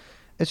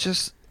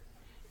just,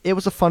 it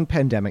was a fun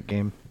pandemic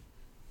game.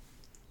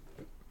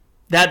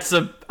 That's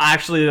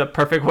actually the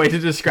perfect way to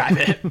describe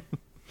it.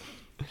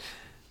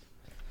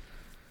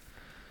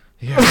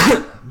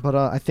 Yeah, but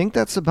I think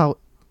that's about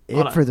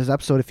it for this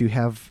episode. If you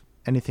have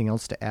anything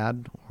else to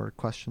add or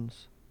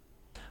questions.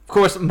 Of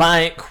course,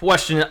 my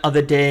question of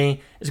the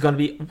day is going to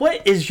be,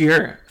 what is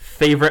your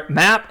favorite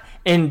map?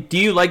 And do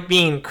you like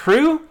being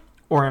crew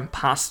or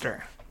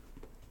imposter?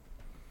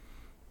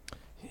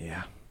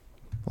 Yeah.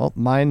 Well,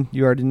 mine,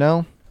 you already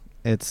know.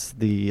 It's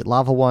the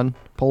lava one,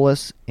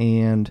 Polis,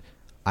 and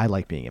I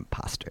like being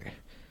imposter.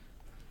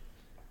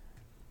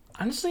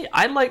 Honestly,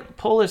 I like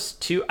Polis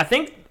too. I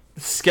think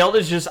Skeld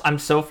is just I'm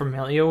so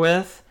familiar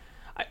with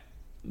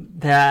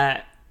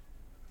that.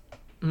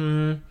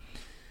 Yeah,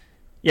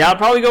 I'll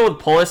probably go with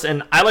Polis,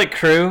 and I like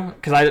crew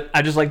because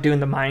I just like doing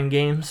the mind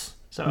games.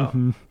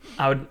 So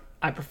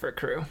I prefer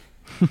crew.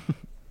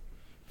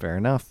 Fair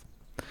enough.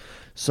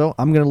 So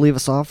I'm going to leave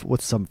us off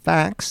with some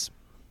facts.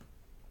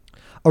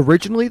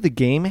 Originally, the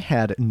game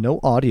had no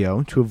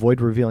audio to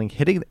avoid revealing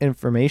hidden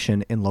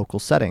information in local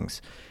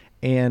settings,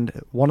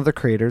 and one of the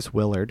creators,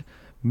 Willard,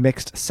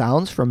 mixed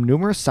sounds from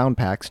numerous sound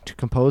packs to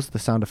compose the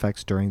sound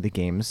effects during the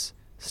game's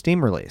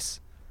Steam release.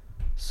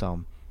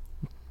 So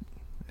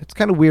it's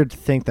kind of weird to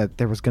think that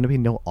there was going to be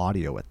no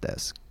audio with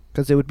this,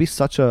 because it would be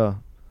such a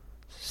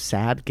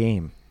sad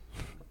game.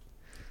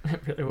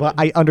 It really Well,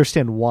 I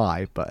understand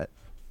why, but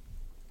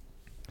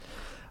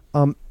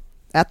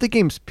at the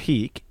game's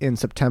peak in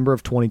September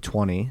of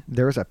 2020,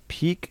 there was a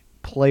peak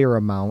player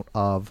amount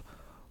of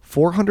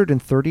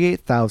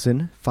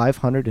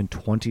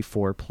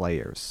 438,524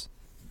 players.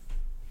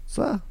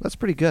 So that's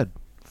pretty good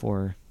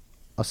for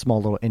a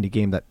small little indie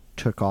game that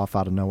took off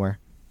out of nowhere.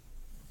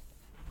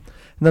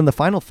 And then the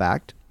final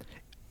fact,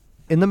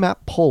 in the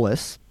map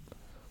Polis,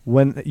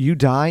 when you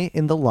die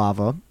in the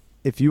lava,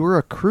 if you were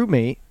a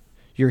crewmate,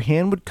 your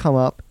hand would come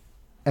up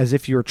as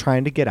if you were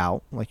trying to get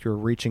out, like you were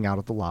reaching out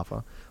of the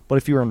lava. But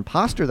if you were an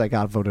imposter that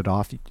got voted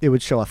off, it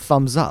would show a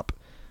thumbs up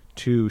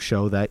to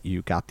show that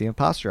you got the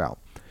imposter out.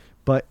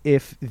 But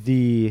if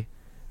the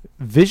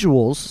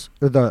visuals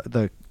or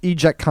the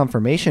eject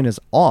confirmation is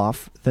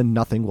off, then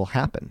nothing will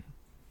happen.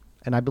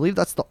 And I believe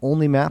that's the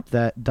only map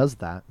that does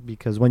that,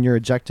 because when you're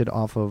ejected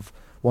off of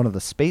one of the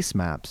space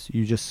maps,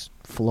 you just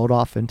float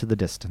off into the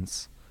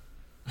distance.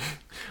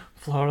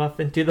 Float off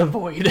into the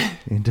void.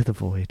 Into the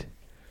void.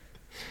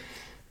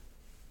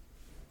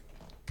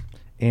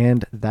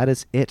 And that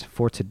is it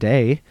for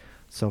today.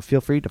 So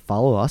feel free to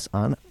follow us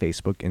on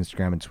Facebook,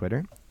 Instagram, and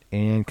Twitter,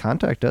 and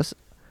contact us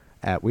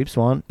at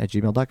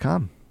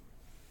weepswan@gmail.com.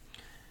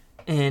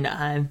 And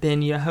I've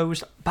been your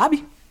host,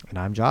 Bobby. And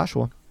I'm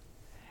Joshua.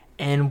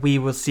 And we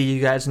will see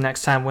you guys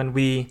next time when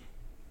we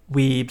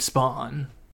weeb spawn.